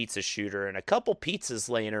bottom of the pizza shooter and a couple pizzas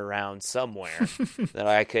laying around somewhere that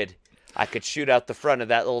I could shoot out the front of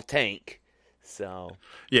that little tank. So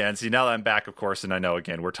yeah, and see, now that I'm back, of course, and I know,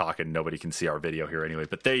 again, we're talking, nobody can see our video here anyway,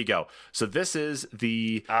 but there you go. So this is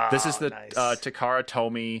the nice. Takara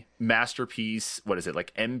Tomy masterpiece. What is it,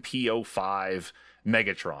 like MP05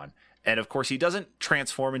 Megatron? And of course, he doesn't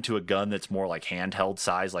transform into a gun that's more like handheld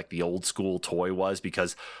size, like the old school toy was,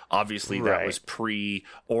 because obviously that was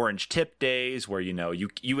pre-orange tip days, where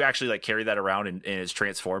you actually like carry that around in its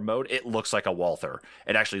transform mode. It looks like a Walther.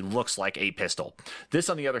 It actually looks like a pistol. This,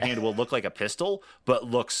 on the other hand, will look like a pistol, but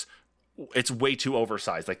it's way too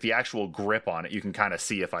oversized. Like the actual grip on it, you can kind of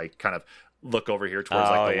see if I kind of look over here towards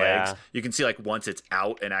like the legs. You can see like once it's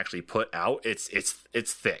out and actually put out, it's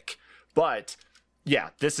thick, but. Yeah,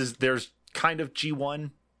 there's kind of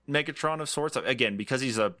G1 Megatron of sorts. Again, because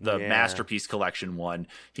he's the Masterpiece Collection one,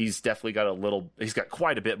 he's definitely got he's got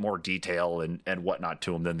quite a bit more detail and whatnot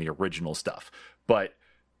to him than the original stuff. But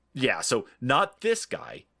yeah, so not this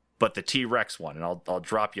guy, but the T-Rex one, and I'll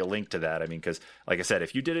drop you a link to that. I mean, because like I said,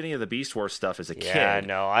 if you did any of the Beast Wars stuff as a kid,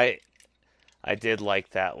 I did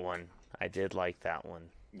like that one.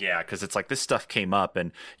 Yeah, because it's like this stuff came up,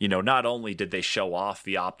 and not only did they show off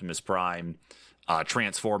the Optimus Prime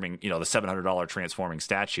transforming, the $700 transforming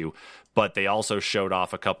statue, but they also showed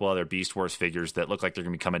off a couple other Beast Wars figures that look like they're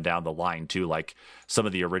going to be coming down the line too, like some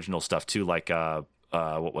of the original stuff too, like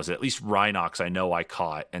what was it? At least Rhinox, I know I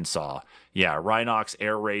caught and saw. Yeah, Rhinox,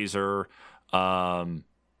 Air Razor. No,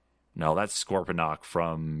 that's Scorponok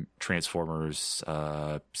from Transformers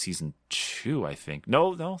season 2, I think.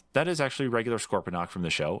 No, that is actually regular Scorponok from the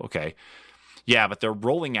show. Okay, yeah, but they're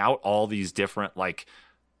rolling out all these different like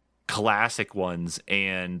classic ones,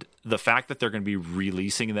 and the fact that they're going to be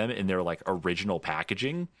releasing them in their like original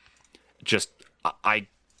packaging, just I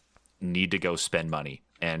need to go spend money.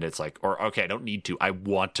 And it's like, or okay, I don't need to, I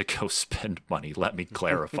want to go spend money. Let me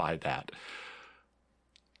clarify that.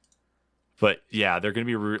 But yeah, they're going to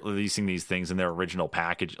be releasing these things in their original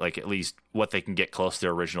package, like at least what they can get close to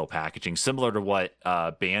their original packaging, similar to what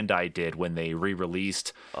Bandai did when they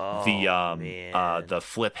re-released the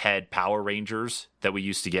flip head Power Rangers that we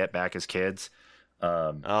used to get back as kids.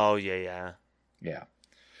 Yeah.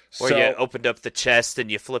 Where you opened up the chest and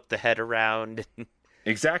you flipped the head around.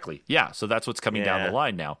 Exactly. Yeah. So that's what's coming down the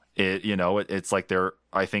line now. It's like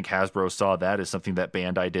I think Hasbro saw that as something that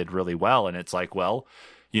Bandai did really well, and it's like, well.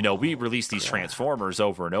 We release these Transformers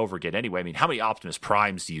over and over again anyway. I mean, how many Optimus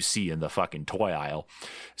Primes do you see in the fucking toy aisle?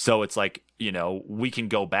 So it's like, we can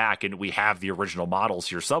go back and we have the original models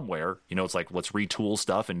here somewhere. It's like, let's retool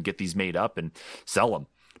stuff and get these made up and sell them.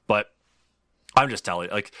 But I'm just telling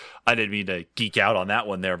you, like, I didn't mean to geek out on that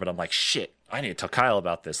one there, but I'm like, shit, I need to tell Kyle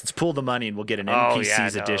about this. Let's pool the money and we'll get an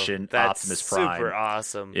NPC's edition Optimus Prime. Super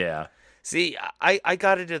awesome. Yeah. See, I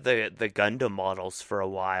got into the Gundam models for a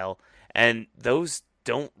while, and those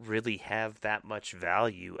don't really have that much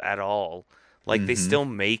value at all. Like they still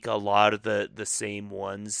make a lot of the same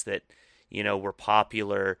ones that were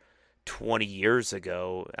popular 20 years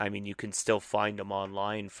ago. I mean, you can still find them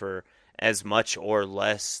online for as much or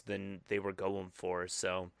less than they were going for.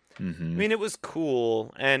 So I mean, it was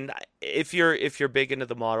cool, and if you're big into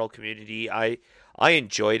the model community, I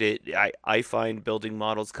enjoyed it. I find building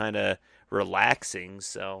models kind of relaxing.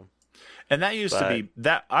 So. And that used to be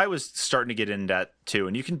that I was starting to get into that too.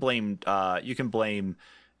 And you can blame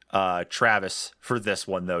Travis for this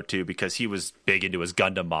one though too, because he was big into his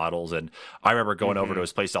Gundam models, and I remember going over to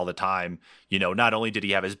his place all the time. Not only did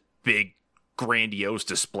he have his big grandiose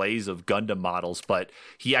displays of Gundam models, but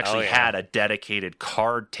he actually had a dedicated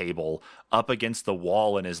card table up against the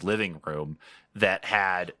wall in his living room that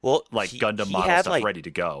had Well, like Gundam he model had stuff like ready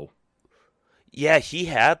to go. yeah, he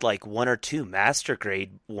had like one or two master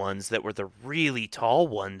grade ones that were the really tall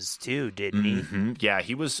ones too, didn't he? Yeah,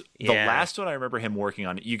 he was the Yeah, last one I remember him working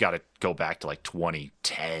on. You got to go back to like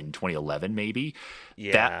 2010, 2011, maybe.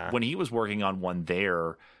 That yeah. when he was working on one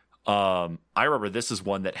there, I remember this is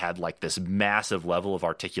one that had like this massive level of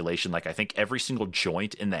articulation. Like I think every single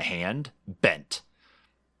joint in the hand bent.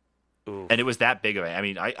 And it Oof. was that big of it. I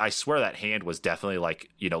mean, I swear that hand was definitely like,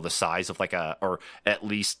 the size of like or at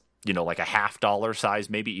least, like a $50 size,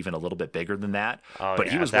 maybe even a little bit bigger than that. Oh But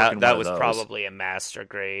he yeah, was working that one of was those. probably a master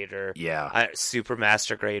grade or Yeah. super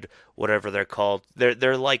master grade, whatever they're called.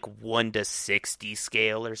 They're like 1 to 60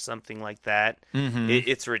 scale or something like that.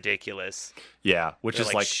 It's ridiculous. Yeah. Which They're is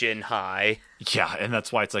like like, shin high. yeah. And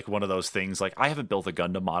that's why it's like one of those things. Like, I haven't built a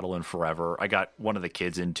Gundam model in forever. I got one of the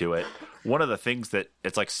kids into it. One of the things that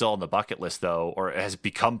it's like still on the bucket list, though, or has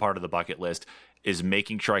become part of the bucket list, is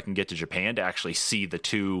making sure I can get to Japan to actually see the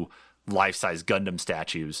two life-size Gundam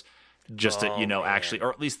statues, just to Oh actually, man.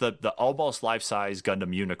 or at least the almost life-size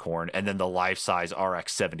Gundam Unicorn, and then the life-size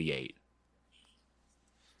RX-78,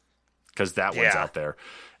 because that one's Yeah. out there,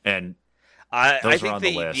 and I those are think on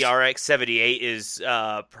the the list. RX-78 is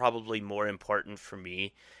probably more important for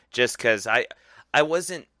me, just because I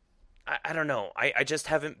wasn't I don't know, I just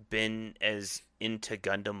haven't been as into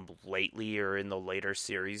Gundam lately or in the later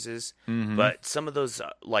series, Mm-hmm. but some of those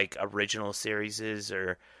like original series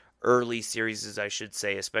or early series, I should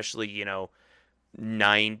say, especially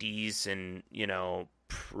 90s and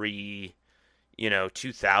pre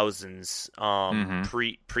 2000s, Mm-hmm.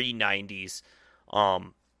 pre 90s,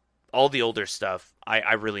 um all the older stuff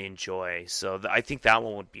I really enjoy. So I think that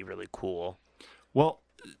one would be really cool. Well,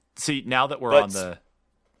 see, now that we're But on the,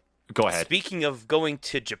 go ahead. speaking of going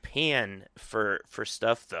to Japan for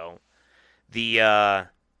stuff though, the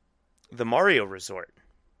Mario Resort.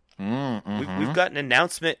 We've Mm-hmm. got an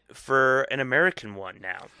announcement for an American one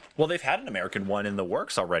now. Well, they've had an American one in the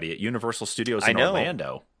works already at Universal Studios I in know,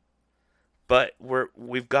 Orlando. but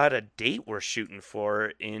we've got a date we're shooting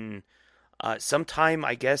for in sometime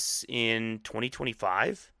I guess in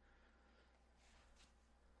 2025.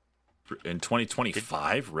 In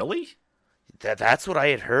 2025, really? That's what I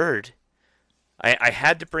had heard. I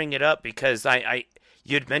had to bring it up because I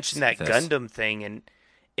you had mentioned that This. Gundam thing and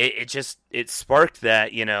it just it sparked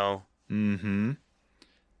that, Mm-hmm.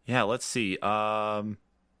 Yeah, let's see. I'm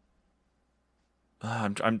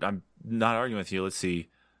not arguing with you. Let's see.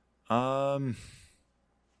 Um,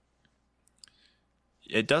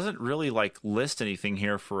 it doesn't really like list anything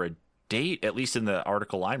here for a date, at least in the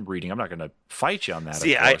article I'm reading. I'm not going to fight you on that, of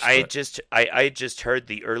See, course. I But I just heard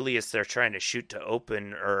the earliest they're trying to shoot to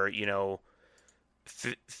open or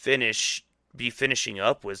be finishing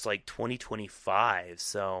up was like 2025.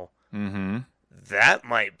 So mm-hmm. that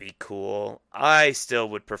might be cool. I still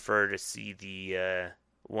would prefer to see the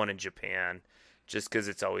one in Japan, just because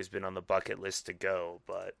it's always been on the bucket list to go.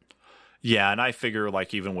 But Yeah, and I figure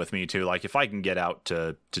like even with me too, like if I can get out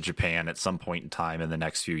to Japan at some point in time in the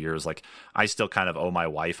next few years, like I still kind of owe my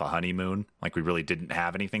wife a honeymoon. Like we really didn't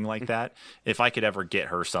have anything like that. If I could ever get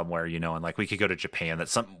her somewhere, and like we could go to Japan,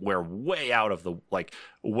 that's somewhere way out of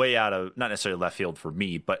way out of not necessarily left field for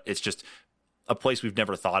me, but it's just a place we've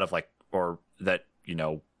never thought of, like, or that,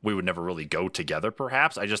 we would never really go together,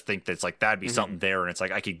 perhaps. I just think that's like that'd be something there, and it's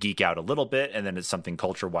like I could geek out a little bit, and then it's something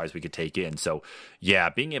culture wise we could take in. So yeah,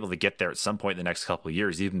 being able to get there at some point in the next couple of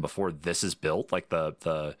years, even before this is built, like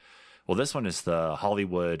well, this one is the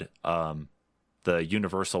Hollywood, the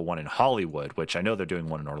Universal one in Hollywood, which I know they're doing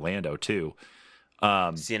one in Orlando too.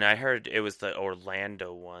 see, and I heard it was the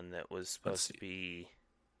Orlando one that was Let's supposed to see. be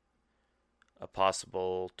a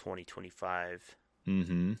possible 2025.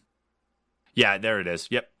 Mm-hmm. Yeah, there it is.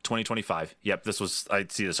 Yep, 2025. Yep, I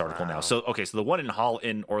see this article now. Wow. So okay, so the one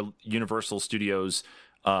in Universal Studios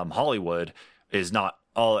Hollywood is not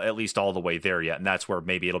at least all the way there yet, and that's where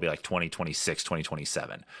maybe it'll be like 2026,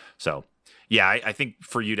 2027. So yeah, I think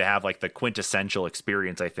for you to have like the quintessential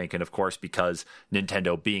experience, I think, and of course because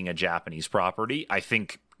Nintendo being a Japanese property, I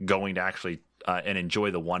think going to actually and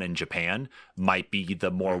enjoy the one in Japan might be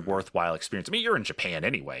the more worthwhile experience. I mean, you're in Japan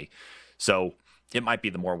anyway, so it might be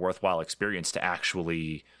the more worthwhile experience to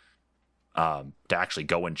actually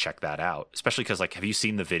go and check that out. Especially because, like, have you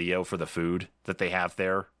seen the video for the food that they have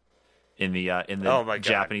there in the Oh my God.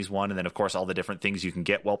 Japanese one, and then of course all the different things you can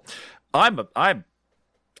get? Well, I'm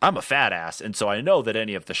a fat ass, and so I know that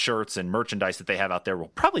any of the shirts and merchandise that they have out there will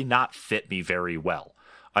probably not fit me very well.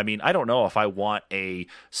 I mean, I don't know if I want a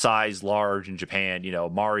size large in Japan,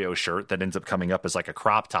 Mario shirt that ends up coming up as like a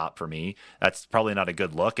crop top for me. That's probably not a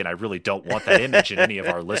good look, and I really don't want that image in any of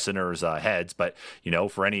our listeners' heads. But,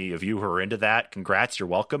 for any of you who are into that, congrats, you're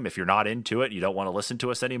welcome. If you're not into it, you don't want to listen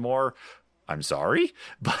to us anymore, I'm sorry.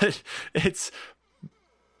 But it's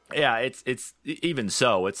even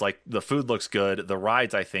so, it's like the food looks good. The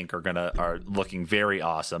rides, I think, are looking very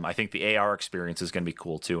awesome. I think the AR experience is going to be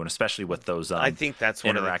cool too, and especially with those I think that's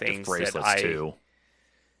one of the interactive things bracelets that too.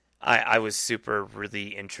 I was super really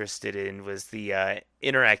interested in was the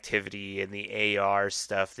interactivity and the AR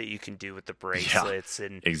stuff that you can do with the bracelets. Yeah,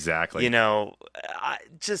 and exactly.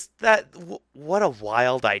 just that what a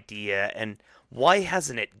wild idea, and why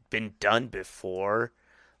hasn't it been done before?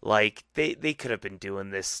 Like they could have been doing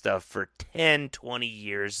this stuff for 10, 20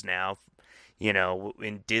 years now,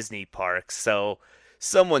 in Disney parks. So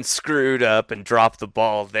someone screwed up and dropped the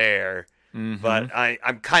ball there. Mm-hmm. But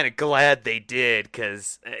I'm kind of glad they did,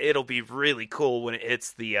 because it'll be really cool when it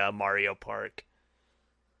hits the Mario Park.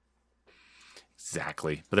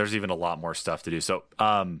 Exactly. But there's even a lot more stuff to do. So,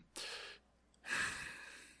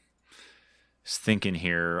 just thinking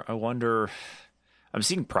here, I wonder. I'm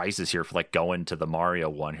seeing prices here for like going to the Mario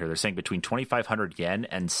one here. They're saying between 2,500 yen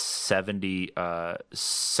and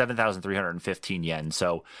 7,315 yen.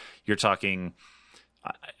 So you're talking,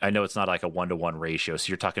 I know it's not like a 1-to-1 ratio. So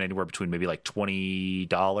you're talking anywhere between maybe like $20,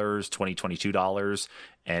 $22,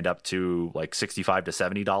 and up to like $65 to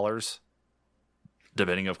 $70,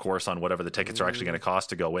 depending, of course, on whatever the tickets are actually going to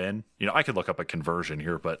cost to go in. I could look up a conversion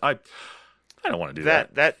here, but I don't want to do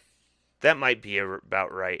that. That might be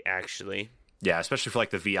about right, actually. Yeah, especially for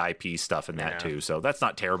like the VIP stuff and that too. So that's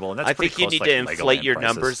not terrible, and that's I pretty think you close need to, to like, inflate Legoland your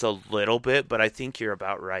prices. numbers a little bit, but I think you're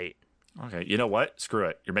about right. Okay, you know what? Screw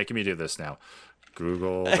it. You're making me do this now.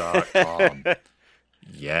 Google.com.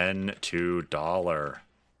 Yen to dollar.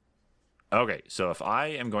 Okay, so if I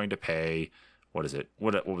am going to pay, what is it?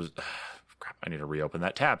 What was? Crap! I need to reopen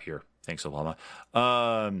that tab here. Thanks, Obama.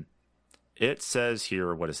 It says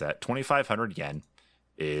here, what is that? 2,500 yen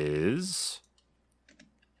is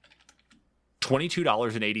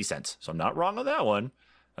 $22.80. So I'm not wrong on that one.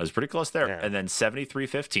 I was pretty close there. Yeah. And then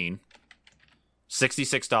 73.15,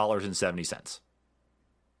 $66.70.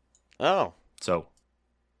 Oh. So.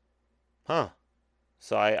 Huh.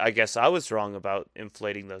 So I guess I was wrong about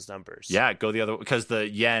inflating those numbers. Yeah, go the other way, because the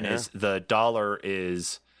yen is, the dollar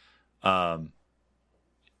is, what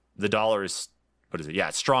is it? Yeah,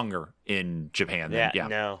 it's stronger in Japan.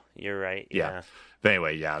 No, you're right. Yeah. But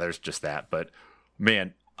anyway, there's just that. But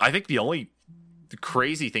man, I think the only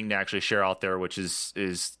crazy thing to actually share out there, which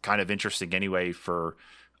is kind of interesting anyway for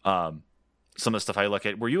some of the stuff I look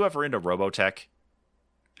at. Were you ever into Robotech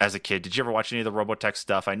as a kid? Did you ever watch any of the Robotech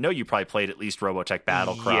stuff? I know you probably played at least Robotech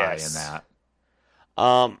Battle Cry and that.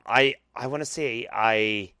 I want to say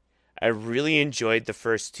I really enjoyed the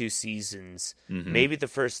first 2 seasons, maybe the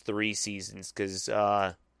first 3 seasons, because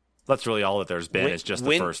that's really all that there's been. Is just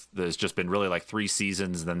the first. There's just been really like 3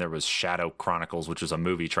 seasons, and then there was Shadow Chronicles, which was a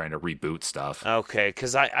movie trying to reboot stuff. Okay,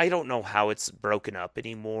 because I don't know how it's broken up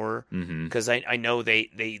anymore. Because I know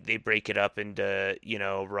they break it up into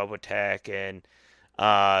Robotech and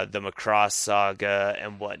the Macross Saga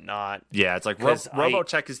and whatnot. Yeah, it's like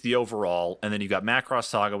Robotech is the overall, and then you got Macross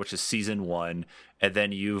Saga, which is season 1, and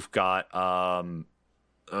then you've got oh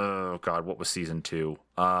god, what was season 2?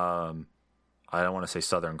 I don't want to say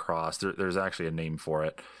Southern Cross. There's actually a name for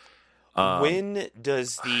it. When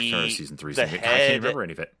does season 3? I can't head remember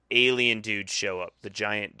any of it. Alien dude show up? The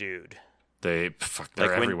giant dude. They're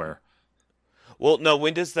everywhere. Well, no.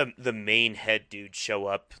 When does the main head dude show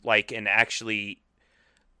up? And actually,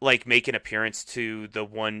 make an appearance to the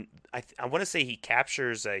one. I want to say he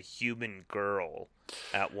captures a human girl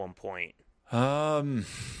at one point.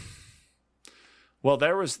 Well,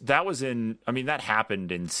 that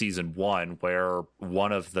happened in season 1, where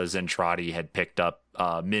one of the Zentradi had picked up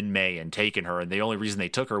Min May and taken her, and the only reason they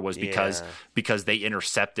took her was because they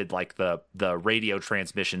intercepted the radio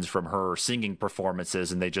transmissions from her singing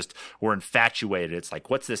performances, and they just were infatuated. It's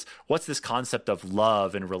like, what's this concept of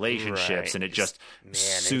love and relationships, right. And it just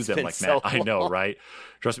soothed them like so that. I know, right?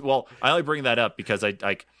 Trust me. Well, I only bring that up because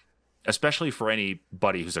I especially for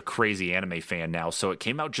anybody who's a crazy anime fan now. So it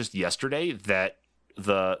came out just yesterday that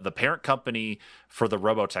the parent company for the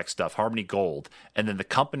Robotech stuff, Harmony Gold, and then the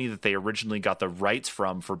company that they originally got the rights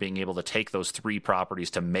from for being able to take those 3 properties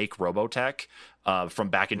to make Robotech from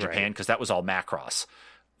back in Japan, because that was all Macross.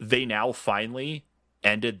 They now finally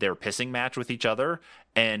ended their pissing match with each other,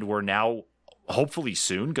 and we're now hopefully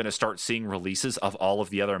soon going to start seeing releases of all of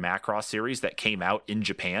the other Macross series that came out in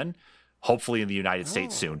Japan, hopefully in the United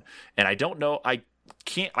States soon. And I don't know, I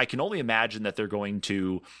I can only imagine that they're going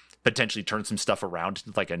to potentially turn some stuff around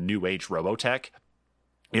to like a new age Robotech.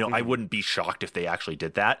 I wouldn't be shocked if they actually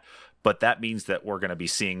did that, but that means that we're going to be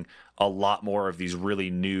seeing a lot more of these really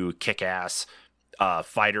new kick-ass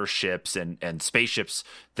fighter ships and spaceships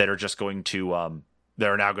that are just going to that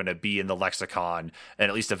are now going to be in the lexicon and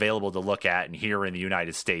at least available to look at and hear in the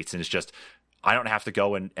United States. And it's just, I don't have to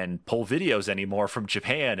go and pull videos anymore from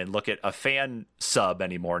Japan and look at a fan sub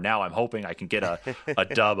anymore. Now I'm hoping I can get a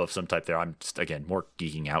dub of some type there. I'm just, again, more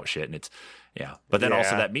geeking out shit. And it's, yeah. But then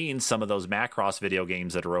also that means some of those Macross video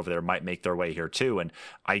games that are over there might make their way here too. And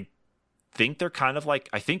I think they're kind of like,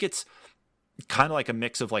 I think it's kind of like a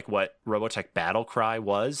mix of like what Robotech Battle Cry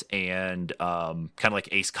was and kind of like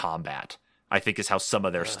Ace Combat, I think is how some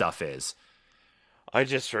of their stuff is. I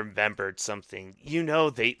just remembered something.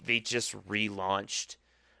 They just relaunched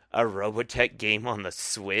a Robotech game on the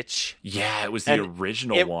Switch. Yeah, it was the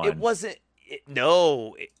original one. It wasn't.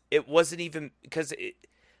 It wasn't even because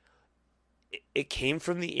it came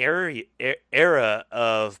from the era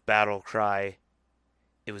of Battle Cry.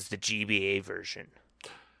 It was the GBA version.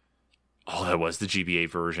 Oh, that was the GBA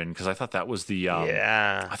version because I thought that was the.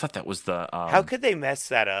 I thought that was the. How could they mess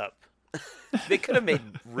that up? They could have made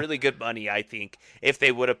really good money, I think, if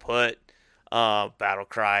they would have put Battle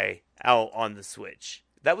Cry out on the Switch.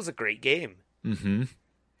 That was a great game. Mm-hmm.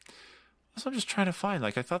 So I'm just trying to find.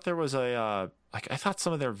 Like, I thought there was a. I thought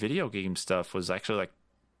some of their video game stuff was actually like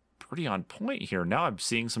pretty on point here. Now I'm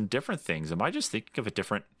seeing some different things. Am I just thinking of a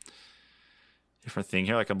different thing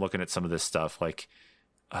here? Like I'm looking at some of this stuff, like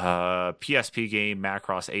PSP game,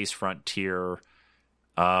 Macross Ace Frontier.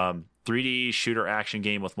 3D shooter action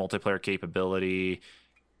game with multiplayer capability.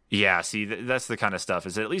 Yeah, see, that's the kind of stuff.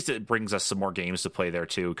 Is at least it brings us some more games to play there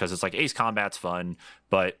too, because it's like Ace Combat's fun,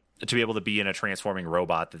 but to be able to be in a transforming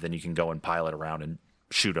robot that then you can go and pilot around and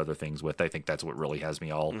shoot other things with, I think that's what really has me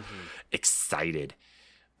all excited.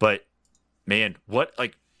 But man,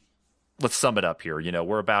 let's sum it up here.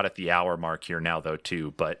 We're about at the hour mark here now, though,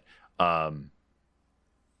 too. But man,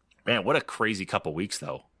 what a crazy couple weeks,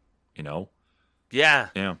 though. Yeah,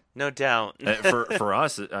 no doubt. for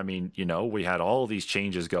us, I mean, we had all these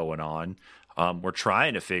changes going on. We're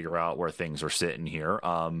trying to figure out where things are sitting here.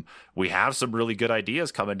 We have some really good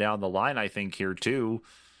ideas coming down the line, I think, here too.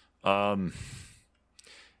 And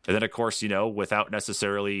then, of course, without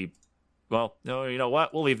necessarily, well, no, you know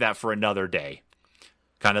what? We'll leave that for another day.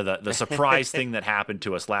 Kind of the surprise thing that happened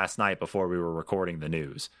to us last night before we were recording the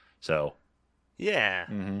news. So, yeah,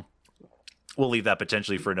 we'll leave that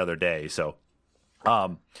potentially for another day. So.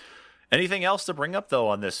 Anything else to bring up though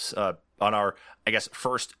on this on our, I guess,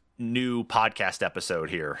 first new podcast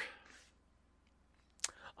episode here?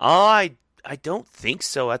 I don't think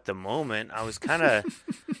so at the moment. I was kind of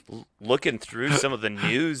looking through some of the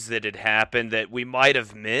news that had happened that we might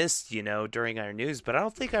have missed, during our news, but I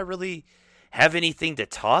don't think I really have anything to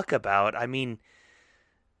talk about. I mean,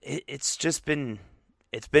 it's been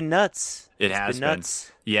nuts. It has been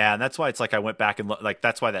nuts. Yeah, and that's why it's like I went back and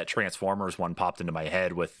that's why that Transformers one popped into my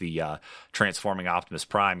head with the transforming Optimus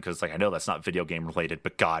Prime, because I know that's not video game related,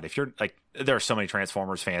 but God, if you're there are so many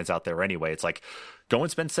Transformers fans out there anyway. It's like, go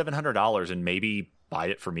and spend $700 and maybe buy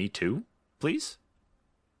it for me too, please.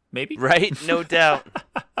 Maybe. Right? No doubt.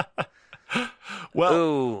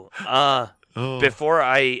 Well, before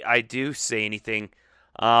I do say anything,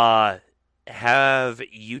 have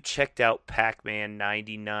you checked out Pac-Man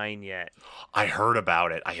 99 yet? I heard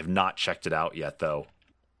about it. I have not checked it out yet, though.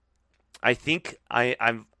 I think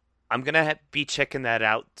I'm gonna be checking that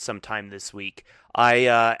out sometime this week. I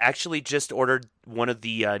actually just ordered one of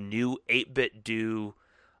the new 8-bit Do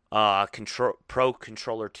Pro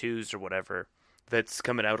Controller 2s or whatever that's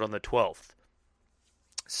coming out on the 12th.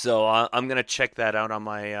 So I'm gonna check that out on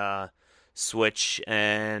my Switch,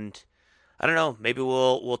 and I don't know. Maybe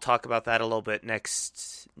we'll talk about that a little bit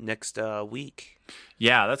next week.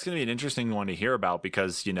 Yeah, that's going to be an interesting one to hear about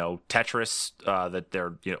because Tetris. That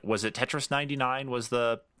they're was it Tetris 99 was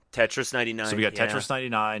the Tetris 99. So we got Tetris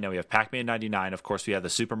 99. Now we have Pac-Man 99. Of course, we have the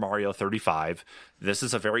Super Mario 35. This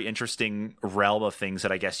is a very interesting realm of things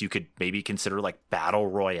that I guess you could maybe consider like Battle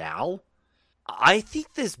Royale. I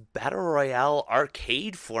think this Battle Royale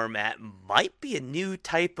arcade format might be a new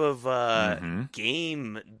type of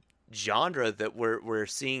game genre that we're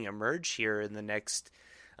seeing emerge here in the next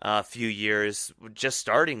few years. Just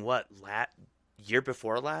starting year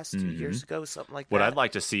before last, 2 years ago, something like that. What I'd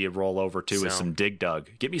like to see it roll over to is some Dig Dug.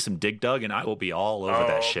 Get me some Dig Dug, and I will be all over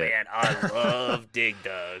that shit. Oh man, I love Dig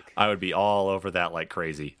Dug. I would be all over that like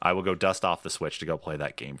crazy. I will go dust off the Switch to go play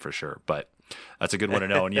that game for sure. But that's a good one to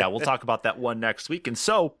know. And yeah, we'll talk about that one next week. And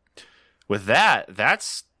so with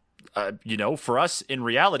that's for us in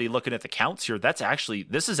reality, looking at the counts here,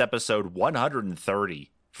 this is episode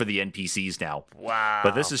 130 for the NPCs now. Wow.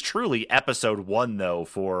 But this is truly episode 1, though,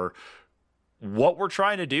 for what we're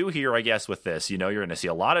trying to do here, I guess, with this. You're going to see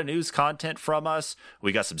a lot of news content from us.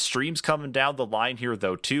 We got some streams coming down the line here,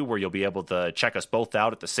 though, too, where you'll be able to check us both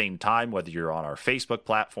out at the same time, whether you're on our Facebook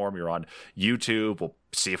platform, you're on YouTube. We'll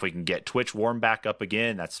see if we can get Twitch warm back up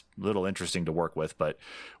again. That's a little interesting to work with, but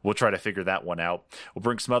we'll try to figure that one out. We'll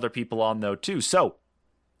bring some other people on, though, too. So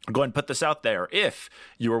go ahead and put this out there. If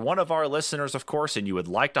you are one of our listeners, of course, and you would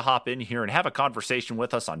like to hop in here and have a conversation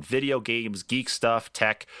with us on video games, geek stuff,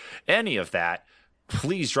 tech, any of that,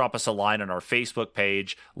 please drop us a line on our Facebook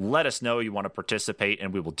page. Let us know you want to participate,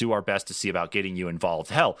 and we will do our best to see about getting you involved.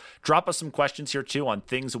 Hell, drop us some questions here, too, on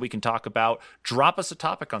things that we can talk about. Drop us a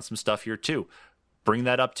topic on some stuff here, too. Bring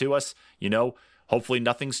that up to us. Hopefully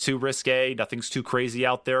nothing's too risque, nothing's too crazy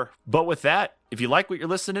out there. But with that, if you like what you're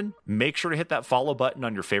listening, make sure to hit that follow button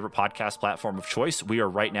on your favorite podcast platform of choice. We are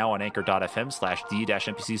right now on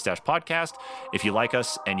anchor.fm/the-npcs-podcast. If you like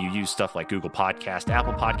us and you use stuff like Google Podcast,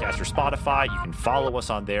 Apple Podcast, or Spotify, you can follow us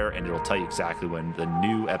on there and it'll tell you exactly when the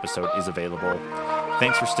new episode is available.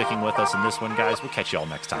 Thanks for sticking with us in this one, guys. We'll catch you all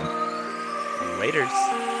next time. Laters.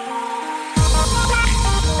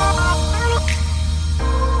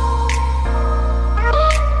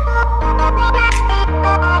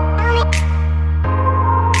 Bye.